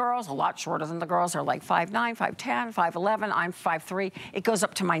than the girls, a lot shorter than the girls. They're like 5'9", 5'10", 5'11". I'm 5'3". It goes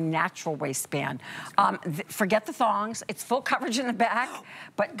up to my natural waistband. Forget the thongs. It's full coverage in the back,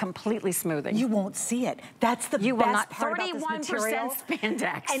 but completely smoothing. You won't see it. That's the best part about this material. 31%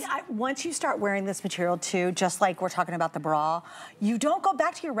 spandex. And once you start wearing this material too, just like we're talking about the bra, you don't go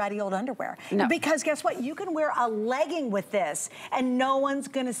back to your ratty old underwear. No. Because guess what? You can wear a legging with this and no one's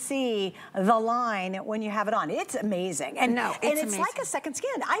gonna see the line when you have it on. It's amazing. And, it's amazing. Like a second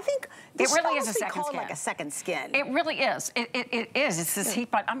skin. I think this it really is a second called skin. like a second skin. It really is. It is. It's this heat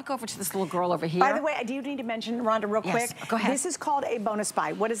bond. I'm gonna go over to this little girl over here. By the way, I do need to mention, Rhonda, real quick. Go ahead. This is called a bonus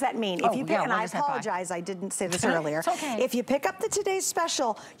buy. What does that mean? If you pick, and I apologize, I didn't say this earlier. It's okay. If you pick up the today's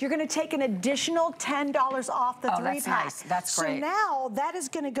special, you're gonna take an additional $10 off the 3-pack. That's nice. That's great. So now that is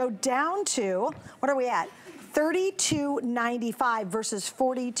gonna go down to, what are we at? $32.95 versus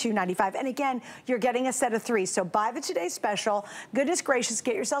 $42.95. And again, you're getting a set of 3. So buy the today's special. Goodness gracious,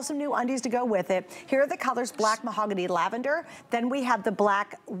 get yourself some new undies to go with it. Here are the colors: black, mahogany, lavender. Then we have the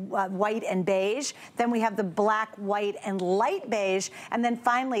black, white, and beige. Then we have the black, white, and light beige. And then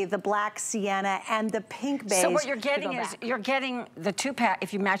finally, the black, sienna, and the pink beige. So what you're getting is, you're getting the 2-pack.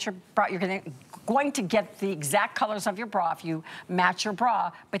 If you match your bra, you're going to get the exact colors of your bra if you match your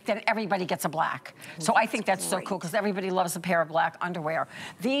bra, but then everybody gets a black. So I think that's so cool, because everybody loves a pair of black underwear.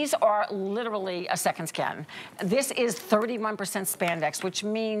 These are literally a second skin. This is 31% spandex, which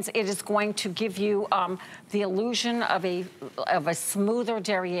means it is going to give you the illusion of a smoother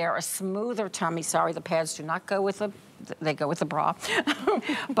derriere, a smoother tummy. Sorry, the pads do not go with the they go with the bra.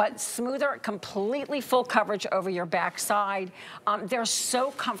 But smoother, completely full coverage over your backside. They're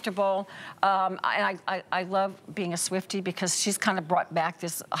so comfortable. And I love being a Swiftie because she's kind of brought back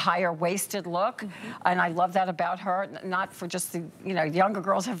this higher waisted look. And I love that about her. Not for just the, younger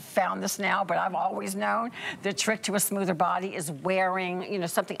girls have found this now, but I've always known the trick to a smoother body is wearing,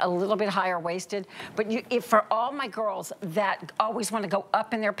 something a little bit higher waisted. But if for all my girls that always want to go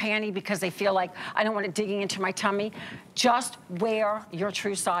up in their panty because they feel like I don't want it digging into my tummy, just wear your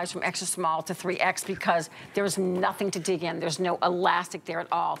true size from extra small to 3X because there's nothing to dig in. There's no elastic there at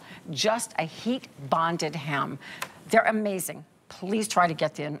all. Just a heat bonded hem. They're amazing. Please try to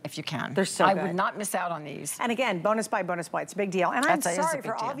get them if you can. They're so good. I would not miss out on these. And again, bonus buy, it's a big deal. And I'm sorry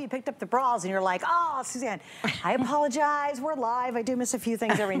for all of you picked up the bras and you're like, oh, Suzanne, I apologize, we're live. I do miss a few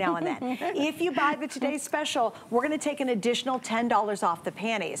things every now and then. If you buy the today's special, we're gonna take an additional $10 off the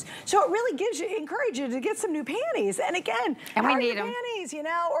panties. So it really encourages you to get some new panties. And again, and we need them. Panties,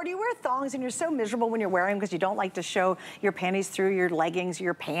 or do you wear thongs and you're so miserable when you're wearing them because you don't like to show your panties through your leggings,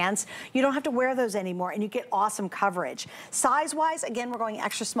 your pants? You don't have to wear those anymore and you get awesome coverage. Size-wise, again, we're going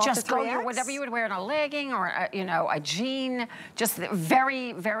extra small to 3X. Just go whatever you would wear in a legging or a jean. Just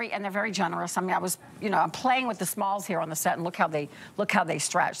very, very, and they're very generous. I mean, I'm playing with the smalls here on the set, and look how they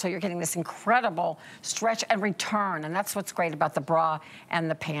stretch. So you're getting this incredible stretch and return, and that's what's great about the bra and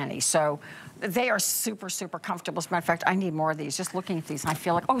the panties. So they are super, super comfortable. As a matter of fact, I need more of these. Just looking at these, and I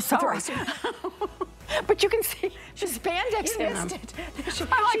feel like, oh, sorry. But you can see the spandex in them. She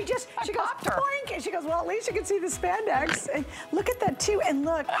goes, boink, and she goes, well, at least you can see the spandex. And look at that too, and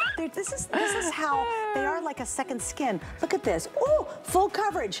look, this is how they are like a second skin. Look at this, oh, full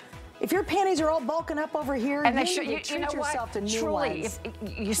coverage. If your panties are all bulking up over here, and you need to treat yourself to new ones.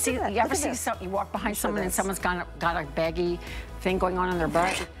 If you see, you ever see something, you walk behind someone and someone's got a baggy thing going on in their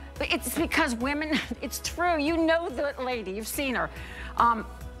butt? But it's because women, it's true, you know the lady, you've seen her.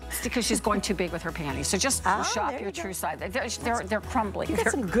 It's because she's going too big with her panties. So just shop your true size. They're crumbling. You got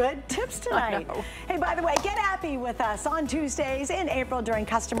some good tips tonight. Hey, by the way, get happy with us on Tuesdays in April during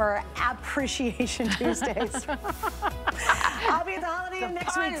Customer Appreciation Tuesdays. I'll be at the Holiday Inn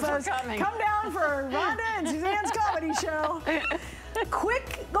next week, folks. Come down for Rhonda and Suzanne's comedy show.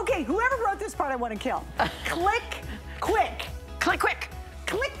 Okay, whoever wrote this part I want to kill. Click, quick. Click, quick.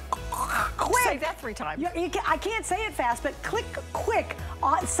 Click, quick. Say that 3 times. I can't say it fast, but click quick.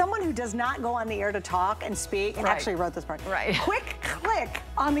 Someone who does not go on the air to talk and speak and actually wrote this part. Right. Quick click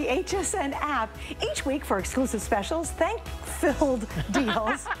on the HSN app each week for exclusive specials, thank-filled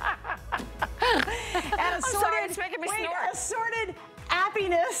deals, and assorted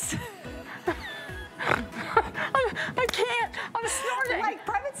happiness. I can't. I'm snorting. Like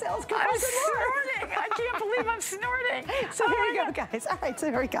private sales. I'm snorting. I can't believe I'm snorting. So here we go, guys. All right, so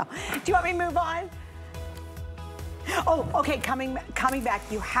here we go. Do you want me to move on? Oh, okay, coming back,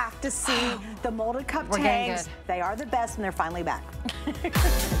 you have to see the molded cup tanks. They are the best, and they're finally back.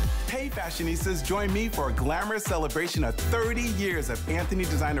 Hey, fashionistas, join me for a glamorous celebration of 30 years of Anthony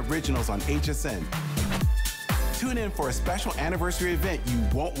Design Originals on HSN. Tune in for a special anniversary event you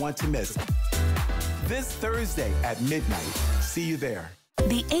won't want to miss. This Thursday at midnight. See you there.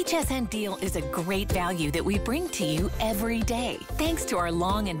 The HSN deal is a great value that we bring to you every day. Thanks to our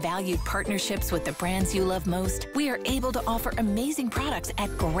long and valued partnerships with the brands you love most, we are able to offer amazing products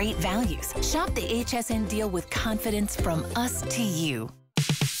at great values. Shop the HSN deal with confidence from us to you.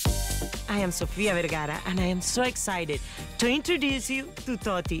 I am Sofia Vergara, and I am so excited to introduce you to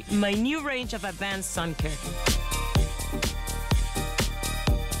Toti, my new range of advanced sun care.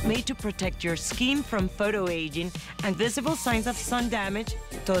 Made to protect your skin from photoaging and visible signs of sun damage,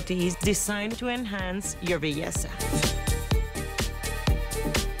 Toti is designed to enhance your belleza.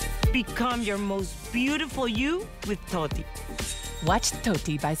 Become your most beautiful you with Toti. Watch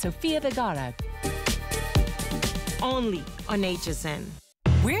Toti by Sofia Vergara. Only on HSN.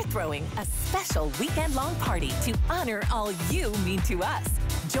 We're throwing a special weekend-long party to honor all you mean to us.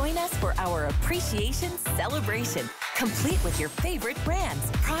 Join us for our appreciation celebration, complete with your favorite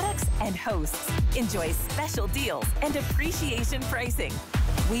brands, products, and hosts. Enjoy special deals and appreciation pricing.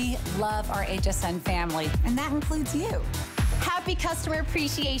 We love our HSN family, and that includes you. Happy Customer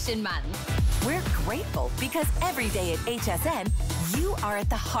Appreciation Month. We're grateful because every day at HSN, you are at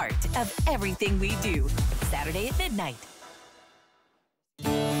the heart of everything we do. Saturday at midnight.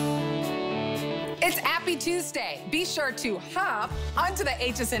 It's Appy Tuesday. Be sure to hop onto the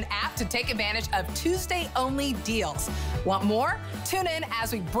HSN app to take advantage of Tuesday-only deals. Want more? Tune in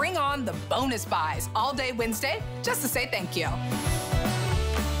as we bring on the bonus buys all day Wednesday just to say thank you.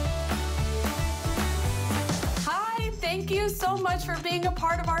 Thank you so much for being a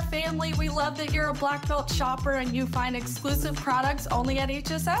part of our family. We love that you're a black belt shopper and you find exclusive products only at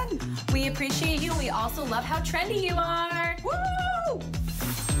HSN. We appreciate you. We also love how trendy you are. Woo!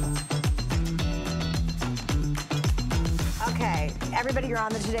 Okay, everybody, you're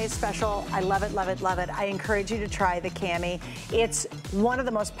on the Today's Special. I love it, love it, love it. I encourage you to try the cami. It's one of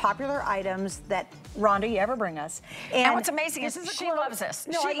the most popular items that Rhonda, you ever bring us. And what's amazing is she loves this.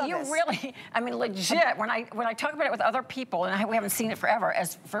 No, I love this. Really, I mean, legit, when I talk about it with other people, and we haven't seen it forever,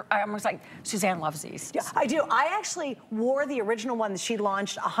 I'm almost like, Suzanne loves these. Yeah, I do. I actually wore the original one that she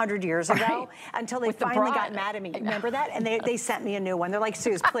launched 100 years ago until they finally got mad at me. Remember that? And they sent me a new one. They're like,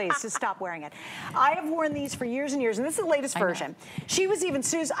 Suze, please, just stop wearing it. I have worn these for years and years, and this is the latest version. She was even,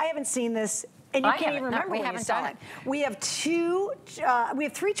 Suze, I haven't seen this. And you can't even remember when you saw it. We have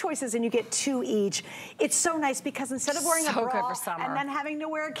three choices and you get two each. It's so nice because instead of wearing a bra and then having to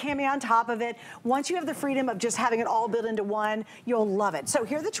wear a cami on top of it, once you have the freedom of just having it all built into one, you'll love it. So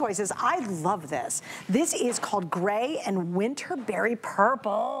here are the choices. I love this. This is called Gray and Winterberry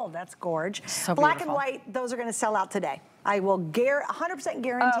Purple. That's gorge. So Black beautiful. and white, those are gonna sell out today. I will 100%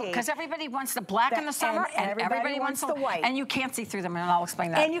 guarantee. Because everybody wants the black in the summer, and everybody wants the white. And you can't see through them, and I'll explain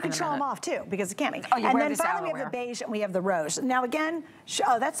that. And you can show them off too, because it can't be. Oh, you and wear then this finally we have the beige and we have the rose. Now again,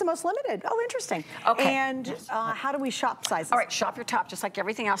 that's the most limited. Oh, interesting. Okay. And how do we shop sizes? All right, shop your top, just like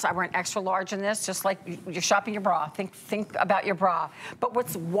everything else. I wear an extra large in this, just like you're shopping your bra. Think about your bra. But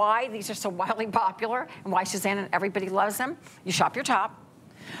why these are so wildly popular and why Suzanne and everybody loves them, you shop your top.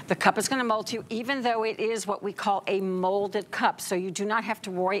 The cup is going to mold to you, even though it is what we call a molded cup. So you do not have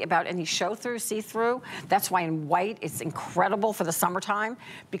to worry about any show-through, see-through. That's why in white, it's incredible for the summertime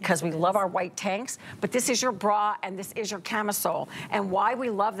because we love our white tanks. But this is your bra and this is your camisole. And why we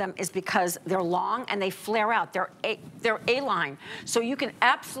love them is because they're long and they flare out. They're A-line. So you can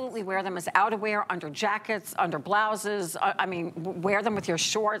absolutely wear them as outerwear, under jackets, under blouses. I mean, wear them with your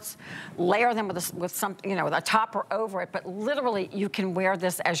shorts, layer them with something, with a top or over it. But literally, you can wear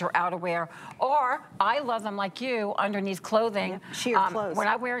this as your outerwear, or I love them like you underneath clothing. Sheer clothes. When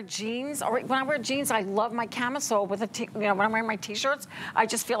I wear jeans, I love my camisole with when I'm wearing my t-shirts, I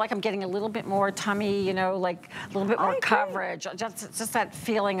just feel like I'm getting a little bit more tummy, like a little bit more coverage. Just that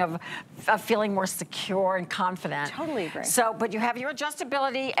feeling of feeling more secure and confident. Totally agree. So, but you have your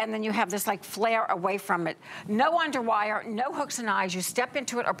adjustability, and then you have this like flare away from it. No underwire, no hooks and eyes. You step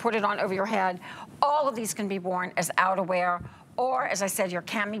into it or put it on over your head. All of these can be worn as outerwear. Or, as I said, your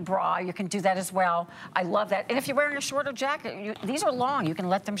cami bra, you can do that as well. I love that. And if you're wearing a shorter jacket, these are long. You can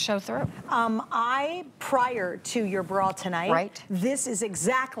let them show through. Prior to your bra tonight, this is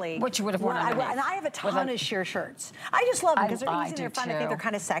exactly what you would have worn underneath. And I have a ton of sheer shirts. I just love them because they're easy and they're fun. I think they're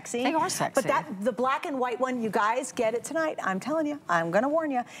kind of sexy. They are sexy. But the black and white one, you guys get it tonight. I'm telling you, I'm going to warn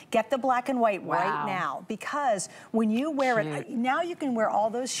you. Get the black and white right now, because when you wear it, now you can wear all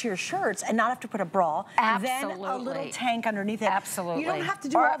those sheer shirts and not have to put a bra, then a little tank underneath it. Absolutely. You don't have to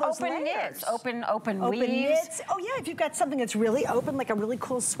do all those open layers. Knits, open weaves. Knits. Oh yeah, if you've got something that's really open, like a really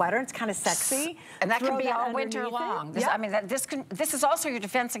cool sweater, it's kind of sexy. And that can be all winter long. I mean, this is also your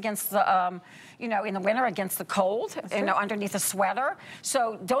defense against the, in the winter against the cold, underneath a sweater.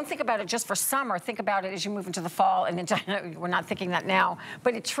 So don't think about it just for summer. Think about it as you move into the fall, and we're not thinking that now,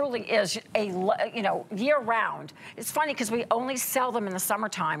 but it truly is year round. It's funny because we only sell them in the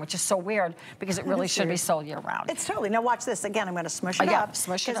summertime, which is so weird because it really should be sold year round. It's totally. Now watch this again. again, I'm gonna smush it up.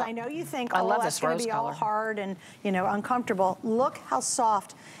 Smush it up. Because I know you think, I love that's this gonna rose be color. all hard and, you know, uncomfortable. Look how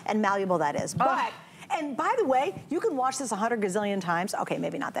soft and malleable that is. But, and by the way, you can wash this 100 gazillion times. Okay,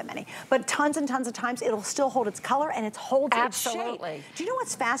 maybe not that many, but tons and tons of times. It'll still hold its color and it holds its shape. Absolutely. Do you know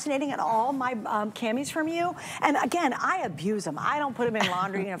what's fascinating in all my camis from you? And again, I abuse them. I don't put them in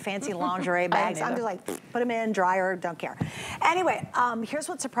laundry, you know, fancy lingerie bags. I'm just like, put them in, dryer, don't care. Anyway, here's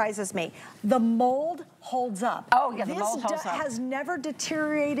what surprises me. The mold holds up. Oh, yeah, the mold holds up. This has never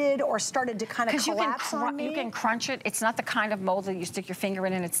deteriorated or started to kind of collapse on me. You can crunch it. It's not the kind of mold that you stick your finger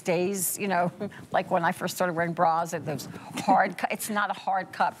in and it stays, you know, like when I first started wearing bras, those hard, it's not a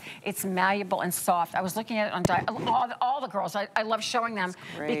hard cup. It's malleable and soft. I was looking at it on all the girls. I love showing them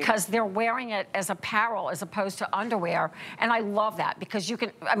because they're wearing it as apparel as opposed to underwear. And I love that because you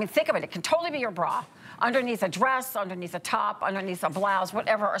can, I mean, think of it. It can totally be your bra. Underneath a dress, underneath a top, underneath a blouse,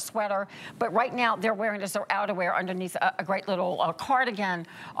 whatever, a sweater. But right now, they're wearing it as their outerwear underneath a great little cardigan.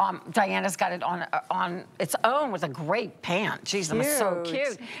 Diana's got it on its own with a great pant. Jeez, them is so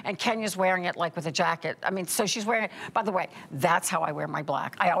cute. And Kenya's wearing it like with a jacket. I mean, so she's wearing it. By the way, that's how I wear my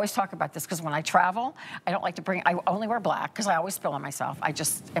black. I always talk about this because when I travel, I don't like to bring, I only wear black because I always spill on myself. I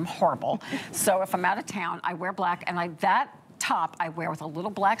just am horrible. So if I'm out of town, I wear black and that top I wear with a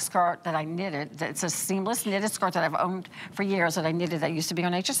little black skirt that I knitted. It's a seamless knitted skirt that I've owned for years that I knitted. That used to be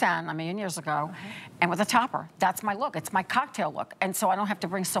on HSN a million years ago. And with a topper. That's my look. It's my cocktail look. And so I don't have to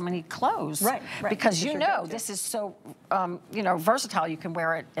bring so many clothes. Right. Because you know this is so, you know, versatile. You can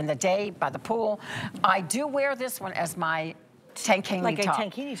wear it in the day, by the pool. I do wear this one as my tankini top. Like a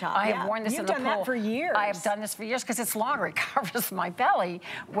tankini top, I have worn this in the pool. You've done that for years. I have done this for years because it's longer. It covers my belly,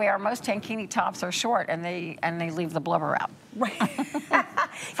 where most tankini tops are short and they leave the blubber out. Right.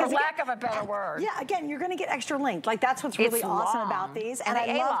 For lack of a better word. Yeah, again, you're going to get extra length. Like that's what's really awesome about these. And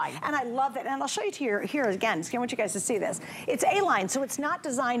I love it. And I'll show you here again. I want you guys to see this. It's A-line, so it's not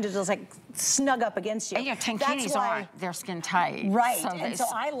designed to just like snug up against you. And your tankinis aren't. They're skin tight. Right. So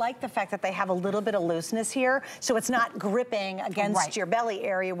I like the fact that they have a little bit of looseness here, so it's not gripping against your belly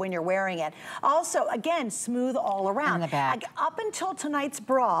area when you're wearing it. Also, again, smooth all around. In the back. Up until tonight's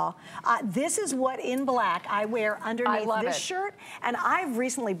bra, this is what in black I wear underneath this shirt. And I've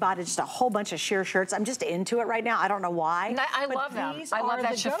recently bought just a whole bunch of sheer shirts. I'm just into it right now. I don't know why. I love them. I love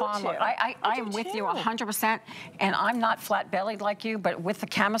that chiffon look. I am with you 100%. And I'm not flat-bellied like you, but with the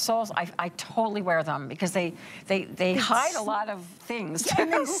camisoles, I totally wear them because they hide a lot of things. Yeah,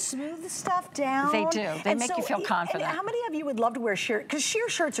 and they smooth the stuff down. They do. They make you feel confident. And how many of you would love to wear sheer? Because sheer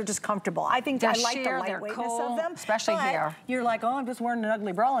shirts are just comfortable. I think I like the lightweightness of them. Especially here. You're like, oh, I'm just wearing an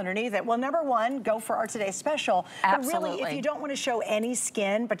ugly bra underneath it. Well, number one, go for our today's special. Absolutely. But really, if you don't want to show any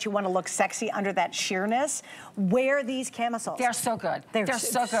skin, but you want to look sexy under that sheerness, wear these camisoles. They're so good. They're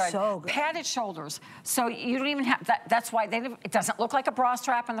so good. So good. Padded shoulders. So you don't even have that. That's why it doesn't look like a bra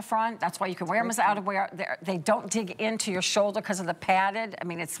strap in the front. That's why you can wear them as outerwear. They don't dig into your shoulder because of the padded. I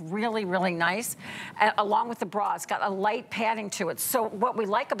mean, it's really, really nice. And along with the bra, it's got a light padding to it. So what we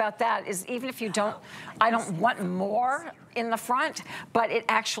like about that is even if you don't, I don't want more in the front, but it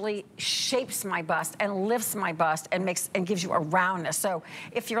actually shapes my bust and lifts my bust and gives you a roundness. So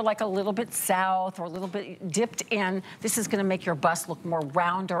if you're like a little bit south or a little bit dipped in, this is gonna make your bust look more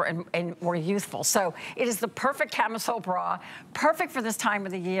rounder and more youthful. So it is the perfect camisole bra, perfect for this time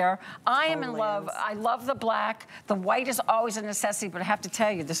of the year. I am in love. I love the black. The white is always a necessity, but I have to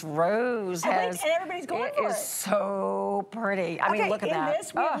tell you, this rose and everybody's going for it. It is so pretty. I mean, look at that. In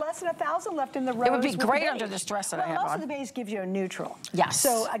this, we have less than 1,000 left in the rose. It would be great under this dress that I have on. Most of the beige gives you a neutral. Yes.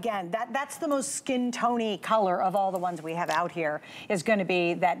 So again, that's the most skin tony color of all the ones we have out here is going to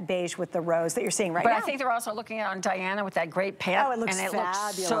be that beige with the rose that you're seeing right now. But I think they're also looking at on Diana with that great pant. Oh, it looks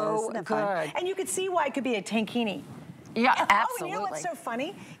fabulous. Looks so good. And you could see why it could be a tankini. Yeah, absolutely. Oh, and you know what's so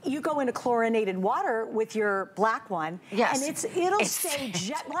funny? You go into chlorinated water with your black one, and it'll stay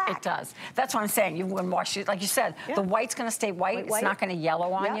jet black. It does. That's what I'm saying. You wouldn't wash it, like you said. The white's going to stay white. It's not going to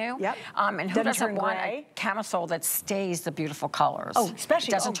yellow on you. Yep. And who doesn't want a camisole that stays the beautiful colors? Oh,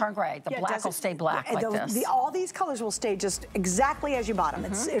 especially. It doesn't turn gray. The black will stay black like this. All these colors will stay just exactly as you bought them.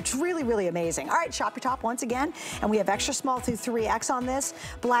 It's really, really amazing. All right, shop your top once again, and we have extra small through 3X on this.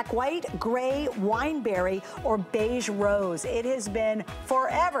 Black, white, gray, wineberry, or beige rose. It has been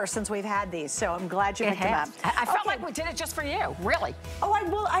forever since we've had these, so I'm glad you picked them up. I felt like we did it just for you, really. Oh,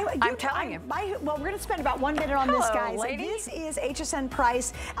 I'm telling you. Well, we're going to spend about 1 minute on this, guys. Lady. This is HSN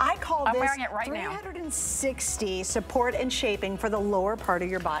price. I call this wearing it right now. $360 support and shaping for the lower part of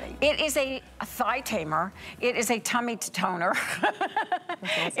your body. It is a thigh tamer. It is a tummy toner.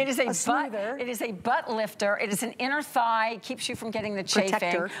 Awesome. It is a butt lifter. It is an inner thigh. Keeps you from getting the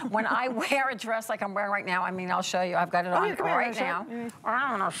chafing. When I wear a dress like I'm wearing right now, I mean, I'll show you. got it on right now. I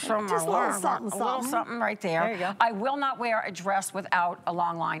don't know, show just a little something, a little something right there. There you go. I will not wear a dress without a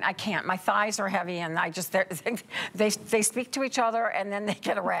long line. I can't. My thighs are heavy, and I just they speak to each other, and then they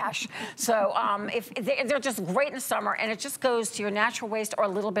get a rash. So if they're just great in the summer, and it just goes to your natural waist or a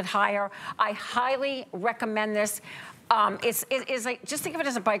little bit higher. I highly recommend this. It's like, just think of it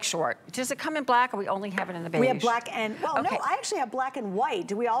as a bike short. Does it come in black, or we only have it in the beige? We have black and, well, no, I actually have black and white.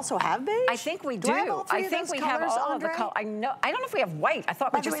 Do we also have beige? I think we do. I think we have all of the color. I don't know if we have white. I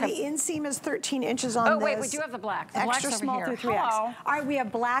thought we just had. The inseam is 13 inches on this. Oh, wait, we do have the black. The extra black's small over here. through 3X. All right, we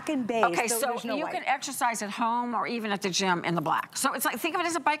have black and beige. Okay, so you can exercise at home or even at the gym in the black. So it's like, think of it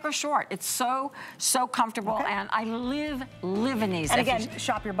as a biker short. It's so comfortable, and I live in these. And again,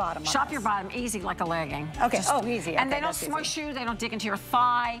 shop your bottom. Shop your bottom, easy like a legging. Okay, easy. And they don't smush you. They don't dig into your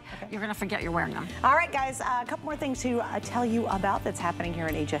thigh. You're gonna forget you're wearing them. All right, guys, a couple more things to tell you about that's happening here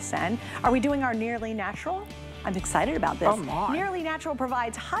at HSN. Are we doing our Nearly Natural? I'm excited about this. Oh my. Nearly Natural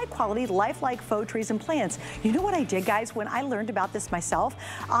provides high-quality, lifelike faux trees and plants. You know what I did, guys? When I learned about this myself,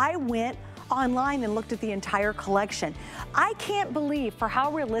 I went online and looked at the entire collection. I can't believe for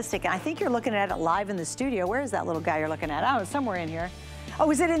how realistic, and I think you're looking at it live in the studio. Where is that little guy you're looking at? Oh, somewhere in here. Oh,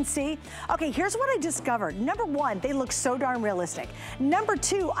 is it in C? Okay, here's what I discovered. Number one, they look so darn realistic. Number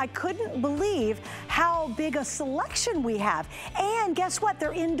two, I couldn't believe how big a selection we have. And guess what?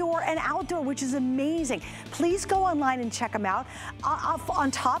 They're indoor and outdoor, which is amazing. Please go online and check them out.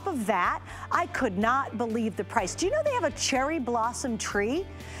 On top of that, I could not believe the price. Do you know they have a cherry blossom tree?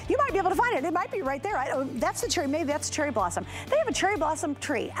 You might be able to find it. It might be right there. That's the cherry, maybe that's cherry blossom. They have a cherry blossom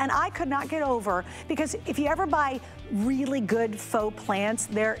tree, and I could not get over, because if you ever buy really good faux plants,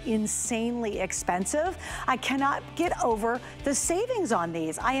 they're insanely expensive. I cannot get over the savings on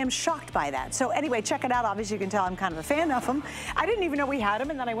these. I am shocked by that. So anyway, check it out. Obviously, you can tell I'm kind of a fan of them. I didn't even know we had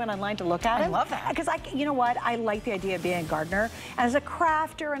them, and then I went online to look at them. I love that. Because you know what? I like the idea of being a gardener. And as a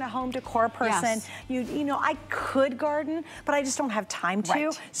crafter and a home decor person, you know, I could garden, but I just don't have time to.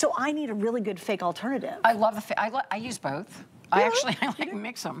 Right. So I need a really good fake alternative. I love I use both. I like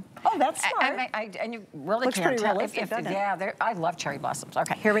mix them. Oh, that's smart. And you really Looks can't tell. it? I love cherry blossoms.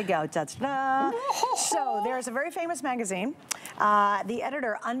 Okay. Here we go. Da-da-da. So there's a very famous magazine. The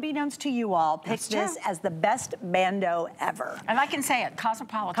editor, unbeknownst to you all, picked this as the best bandeau ever. And I can say it,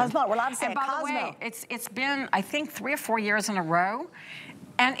 Cosmopolitan. Cosmo, we're allowed to say it, By the way, it's been, I think, 3 or 4 years in a row.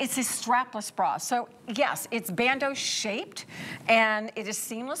 And it's a strapless bra. So yes, it's bandeau shaped, and it is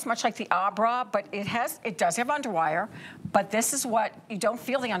seamless, much like the bra, but it does have underwire. But this is what, you don't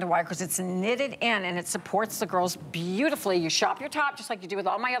feel the underwire because it's knitted in, and it supports the girls beautifully. You shop your top just like you do with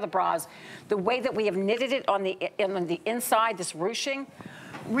all my other bras. The way that we have knitted it on the inside, this ruching,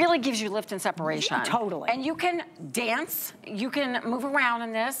 really gives you lift and separation. Totally. And you can dance, you can move around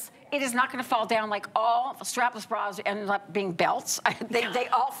in this. It is not going to fall down like all strapless bras end up being belts. They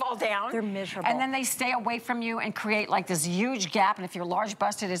all fall down. They're miserable. And then they stay away from you and create like this huge gap. And if you're large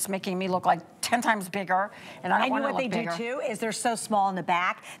busted, it's making me look like 10 times bigger. And I don't want to look bigger. And what they do too is they're so small in the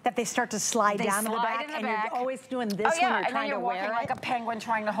back that they start to slide down in the back. And you're always doing this when you're trying to wear it. And then you're walking like a penguin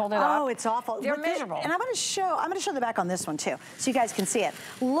trying to hold it up. Oh, it's awful. They're miserable. And I'm going to show the back on this one too, so you guys can see it.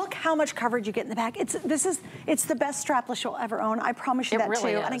 Look how much coverage you get in the back. It's the best strapless you'll ever own. I promise you that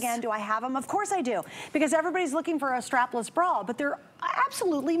really too. is. And again, do I have them? Of course I do, because everybody's looking for a strapless bra, but they're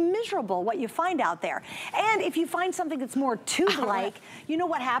absolutely miserable what you find out there. And if you find something that's more tube-like, you know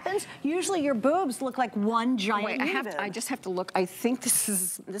what happens? Usually your boobs look like one giant I just have to look. I think this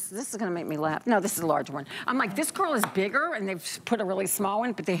is going to make me laugh. No, this is a large one. I'm like, this girl is bigger, and they've put a really small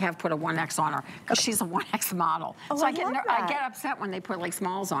one, but they have put a 1X on her because she's a 1X model. Oh, so I get upset when they put like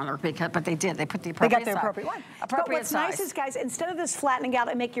smalls on her, but they did. They put the appropriate size. They got the appropriate one. Appropriate but what's nice is, guys, instead of this flattening out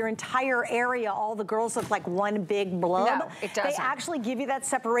and make your entire area, all the girls look like one big blub. No, it doesn't. They actually give you that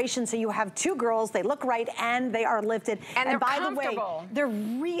separation, so you have two girls. They look right, and they are lifted. And they're by comfortable. the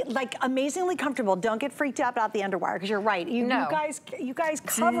way, they're like amazingly comfortable. Don't get freaked out about the underwire, because you're right. You guys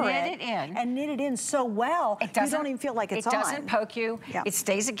cover it and knit it in so well. You don't even feel like it's on. It doesn't poke you. Yeah. It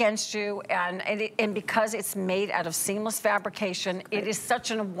stays against you, and because it's made out of seamless fabrication, it is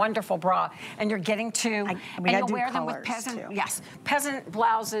such a wonderful bra. And you're getting to, and you'll wear them with peasant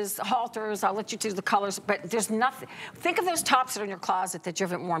blouses, halters. I'll let you do the colors, but there's nothing. Think of those tops that are on your closet that you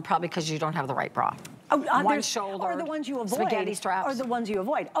haven't worn probably because you don't have the right bra. One shoulder. Or the ones you avoid. Spaghetti straps. Or the ones you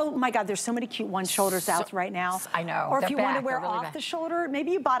avoid. Oh my God, there's so many cute one shoulders out right now. I know. Or if you want to wear off the shoulder,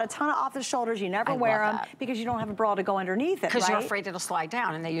 maybe you bought a ton of off the shoulders, you never wear them because you don't have a bra to go underneath it, because you're afraid it'll slide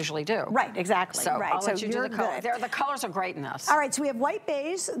down, and they usually do. Right, exactly. So right. I'll let you do the color. The colors are great in this. All right, so we have white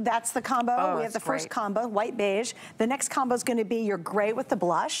beige. That's the combo. We have the first combo, white beige. The next combo is going to be your gray with the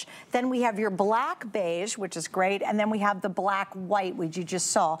blush. Then we have your black beige, which is great. And then we have the black white, which you just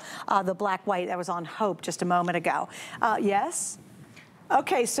saw. The black white that was on Hope just a moment ago. Yes?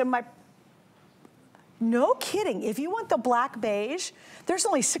 Okay, so no kidding. If you want the black beige, there's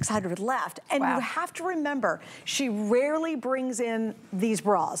only 600 left. And you have to remember, she rarely brings in these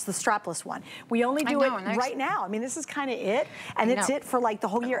bras, the strapless one. We only do it right now. I mean, this is kind of it. And it's it for like the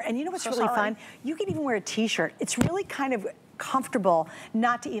whole year. And you know what's really fun? You can even wear a t-shirt. It's really kind of comfortable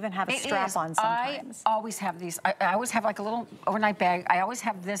not to even have a strap on sometimes. I always have these. I always have like a little overnight bag. I always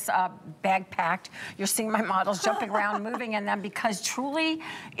have this bag packed. You're seeing my models jumping around, moving in them, because truly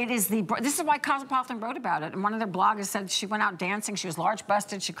it is this is why Cosmopolitan wrote about it. And one of their bloggers said she went out dancing. She was large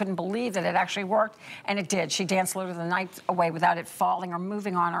busted. She couldn't believe that it actually worked. And it did. She danced literally the night away without it falling or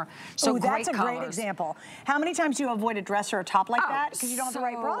moving on her. So that's a great example. How many times do you avoid a dress or a top like that? Because you don't have the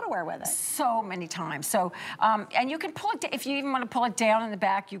right bra to wear with it. So many times. So, and you can pull it, if you even want to pull it down in the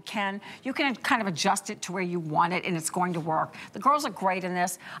back, you can. You can kind of adjust it to where you want it, and it's going to work. The girls look great in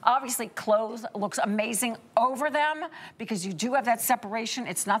this. Obviously, clothes looks amazing over them because you do have that separation.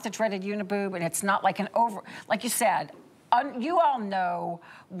 It's not the dreaded uniboob, and it's not like an like you said, you all know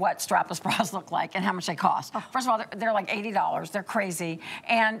what strapless bras look like and how much they cost. First of all, they're like $80. They're crazy.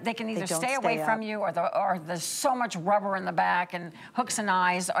 And they can either stay away from you or there's so much rubber in the back and hooks and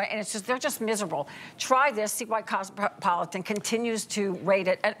eyes. And it's just, they're just miserable. Try this, see why Cosmopolitan continues to rate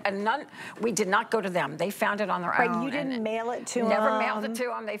it. And we did not go to them. They found it on their own. You didn't mail it to them? Never mailed it to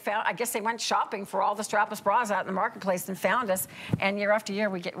them. They found, I guess they went shopping for all the strapless bras out in the marketplace and found us. And year after year,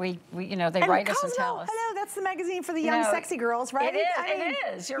 we you know, they write us and tell us. Hello, that's the magazine for the young, sexy girls, right? It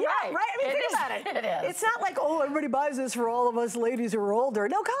is. You're right. I mean, think about it. It is. It's not like, oh, everybody buys this for all of us ladies who are older.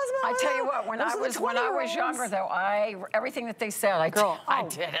 No, Cosmo. I tell you what, when I was younger, though, everything that they said, I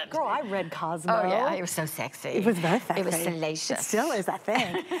did it. Girl, I read Cosmo. Oh yeah, it was so sexy. It was very sexy. It was salacious. It still is that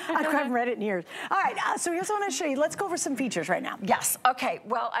thing. I haven't read it in years. All right, so here's what I want to show you. Let's go over some features right now. Yes. Okay.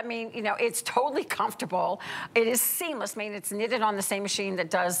 Well, I mean, you know, it's totally comfortable. It is seamless. I mean, it's knitted on the same machine that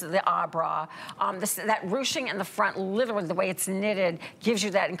does the bra. That ruching in the front, literally the way it's knitted, gives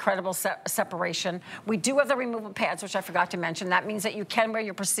you that incredible separation. We do have the removable pads, which I forgot to mention. That means that you can wear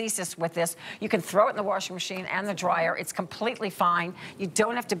your prosthesis with this. You can throw it in the washing machine and the dryer. It's completely fine. You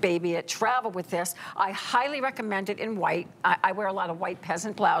don't have to baby it. Travel with this. I highly recommend it in white. I wear a lot of white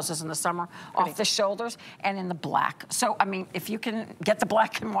peasant blouses in the summer, off the shoulders, and in the black. So, I mean, if you can get the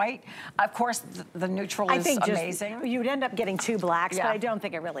black and white, of course, the neutral is amazing. You'd end up getting two blacks, but I don't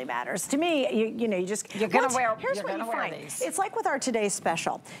think it really matters. To me, you know, you're gonna wear. Here's what you find. It's like with our today's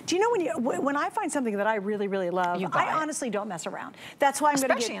special. Do you know when I find something that I really, really love, I honestly don't mess around. That's why I'm going to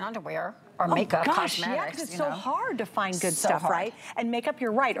get... Especially in underwear or makeup, cosmetics. Yeah, because it's so hard to find good stuff, right? And makeup,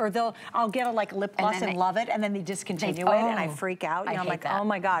 you're right. Or I'll get a lip gloss and love it, and then they discontinue it, and I freak out. You know, I'm like, oh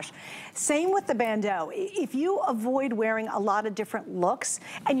my gosh. Same with the bandeau. If you avoid wearing a lot of different looks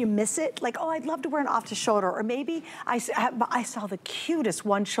and you miss it, like, oh, I'd love to wear an off-the-shoulder, or maybe I saw the cutest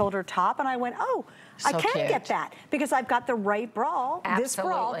one-shoulder top, and I went, oh, I can get that because I've got the right bra, this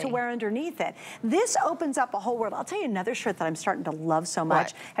bra, to wear underneath it. This opens up a whole world. I'll tell you another shirt that I'm starting to love so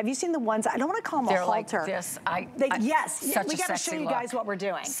much. Have you seen the ones, I don't want to call them a halter. They're like this. Yes, we got to show you guys what we're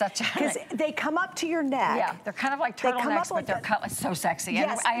doing. Because they come up to your neck. Yeah, they're kind of like turtlenecks, but they're cut so sexy.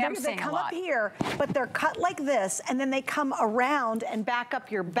 Yes, I am seeing they come a lot. up here, but they're cut like this, and then they come around and back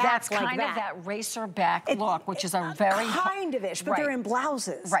up your back. That's kind of that racer back look, which is a very... Kind of ish, but they're in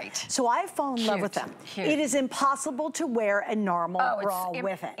blouses. Right. So I've fallen in love with them. It is impossible to wear a normal bra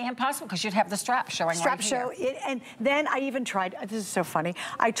with it. Impossible, because you'd have the strap showing right here. And then I even tried, this is so funny,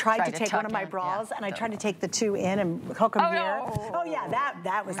 I tried to take one of my bras and I tried to take the two in and hook them here. Oh yeah,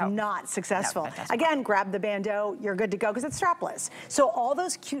 that was not successful. Again, grab the bandeau, you're good to go because it's strapless. So all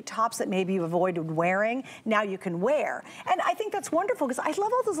those cute tops that maybe you avoided wearing, now you can wear. And I think that's wonderful because I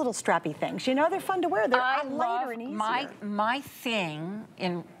love all those little strappy things. You know, they're fun to wear. They're lighter and easier. My thing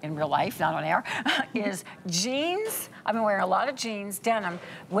in real life, not on air, is jeans. I've been wearing a lot of jeans, denim,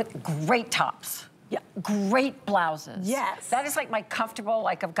 with great tops. Yeah, great blouses. Yes. That is like my comfortable,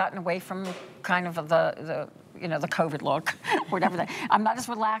 like I've gotten away from kind of the you know, the COVID look, whatever that. I'm not as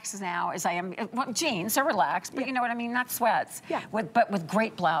relaxed now as I am. Well, jeans are relaxed, but you know what I mean, not sweats. Yeah. But with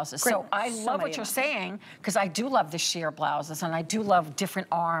great blouses. So I love what you're saying, because I do love the sheer blouses, and I do love different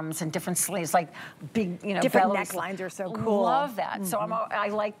arms and different sleeves, like big, you know, different bellies. Necklines are so cool. Love that. So I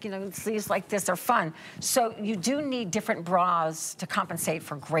like, you know, sleeves like this are fun. So you do need different bras to compensate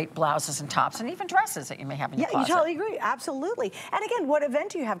for great blouses and tops, and even dresses that you may have in your closet. You totally agree. Absolutely. And again, what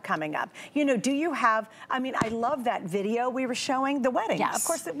event do you have coming up? You know, do you have, I mean, I love that video we were showing, the wedding. Yes. Of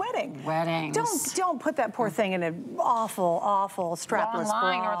course, the wedding. Weddings. Don't put that poor thing in an awful strapless long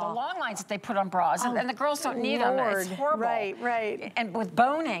line, bra. or the long lines that they put on bras, and the girls don't need them. It's horrible. Right. And with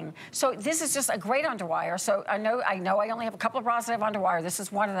boning. So this is just a great underwire. So I know I only have a couple of bras that have underwire. This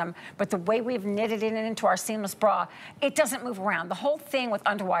is one of them. But the way we've knitted it into our seamless bra, it doesn't move around. The whole thing with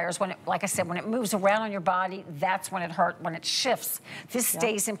underwire is when it, like I said, when it moves around on your body, that's when it hurts. When it shifts, this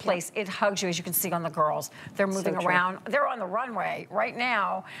stays in place. It hugs you, as you can see on the girls. They're moving around. They're on the runway right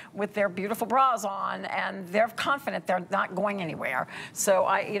now with their beautiful bras on, and they're confident they're not going anywhere. So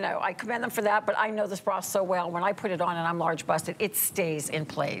I commend them for that. But I know this bra so well. When I put it on and I'm large busted, it stays in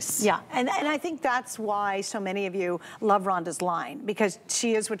place. Yeah, and I think that's why so many of you love Rhonda's line, because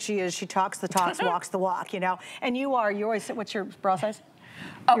she is what she is. She talks the talks, walks the walk, you know. And you are yours. What's your bra size?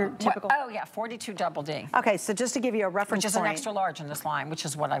 Your typical? Oh yeah, 42 double D. Okay, so just to give you a reference point. Which is an extra large in this line, which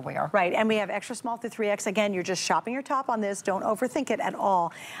is what I wear. Right, and we have extra small through 3X. Again, you're just shopping your top on this. Don't overthink it at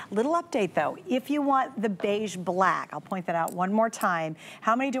all. Little update though, if you want the beige black, I'll point that out one more time.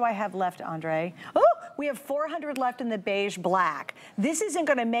 How many do I have left, Andre? Oh, we have 400 left in the beige black. This isn't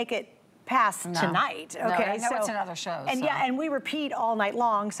gonna make it past tonight, okay? No, I know it's another show. And yeah, and we repeat all night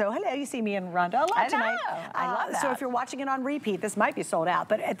long, so hello, you see me and Rhonda a lot tonight. I love that. So if you're watching it on repeat, this might be sold out,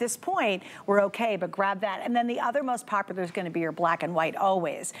 but at this point, we're okay, but grab that. And then the other most popular is gonna be your black and white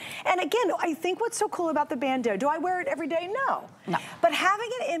always. And again, I think what's so cool about the bandeau, do I wear it every day? No. But having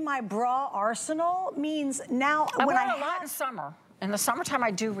it in my bra arsenal means now I wear it a lot in summer. In the summertime,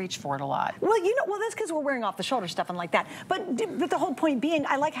 I do reach for it a lot. Well, you know, that's because we're wearing off the shoulder stuff and like that. But the whole point being,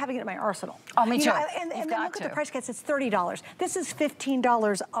 I like having it in my arsenal. Oh, me too. And then look at the price cuts. It's $30. This is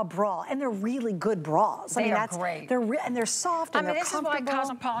 $15 a bra, and they're really good bras. They are great. And they're soft and they're comfortable. This is why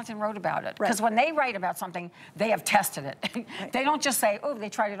Cosmopolitan wrote about it. Because when they write about something, they have tested it. They don't just say, oh, they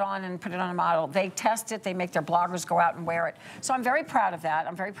tried it on and put it on a model. They test it. They make their bloggers go out and wear it. So I'm very proud of that.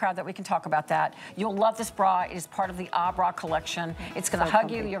 I'm very proud that we can talk about that. You'll love this bra. It is part of the bra collection. It's going to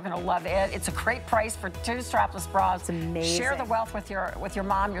hug you. You're going to love it. It's a great price for 2 strapless bras. It's amazing. Share the wealth with your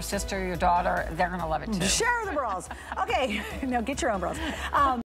mom, your sister, your daughter. They're going to love it too. Share the bras. Okay, now get your own bras.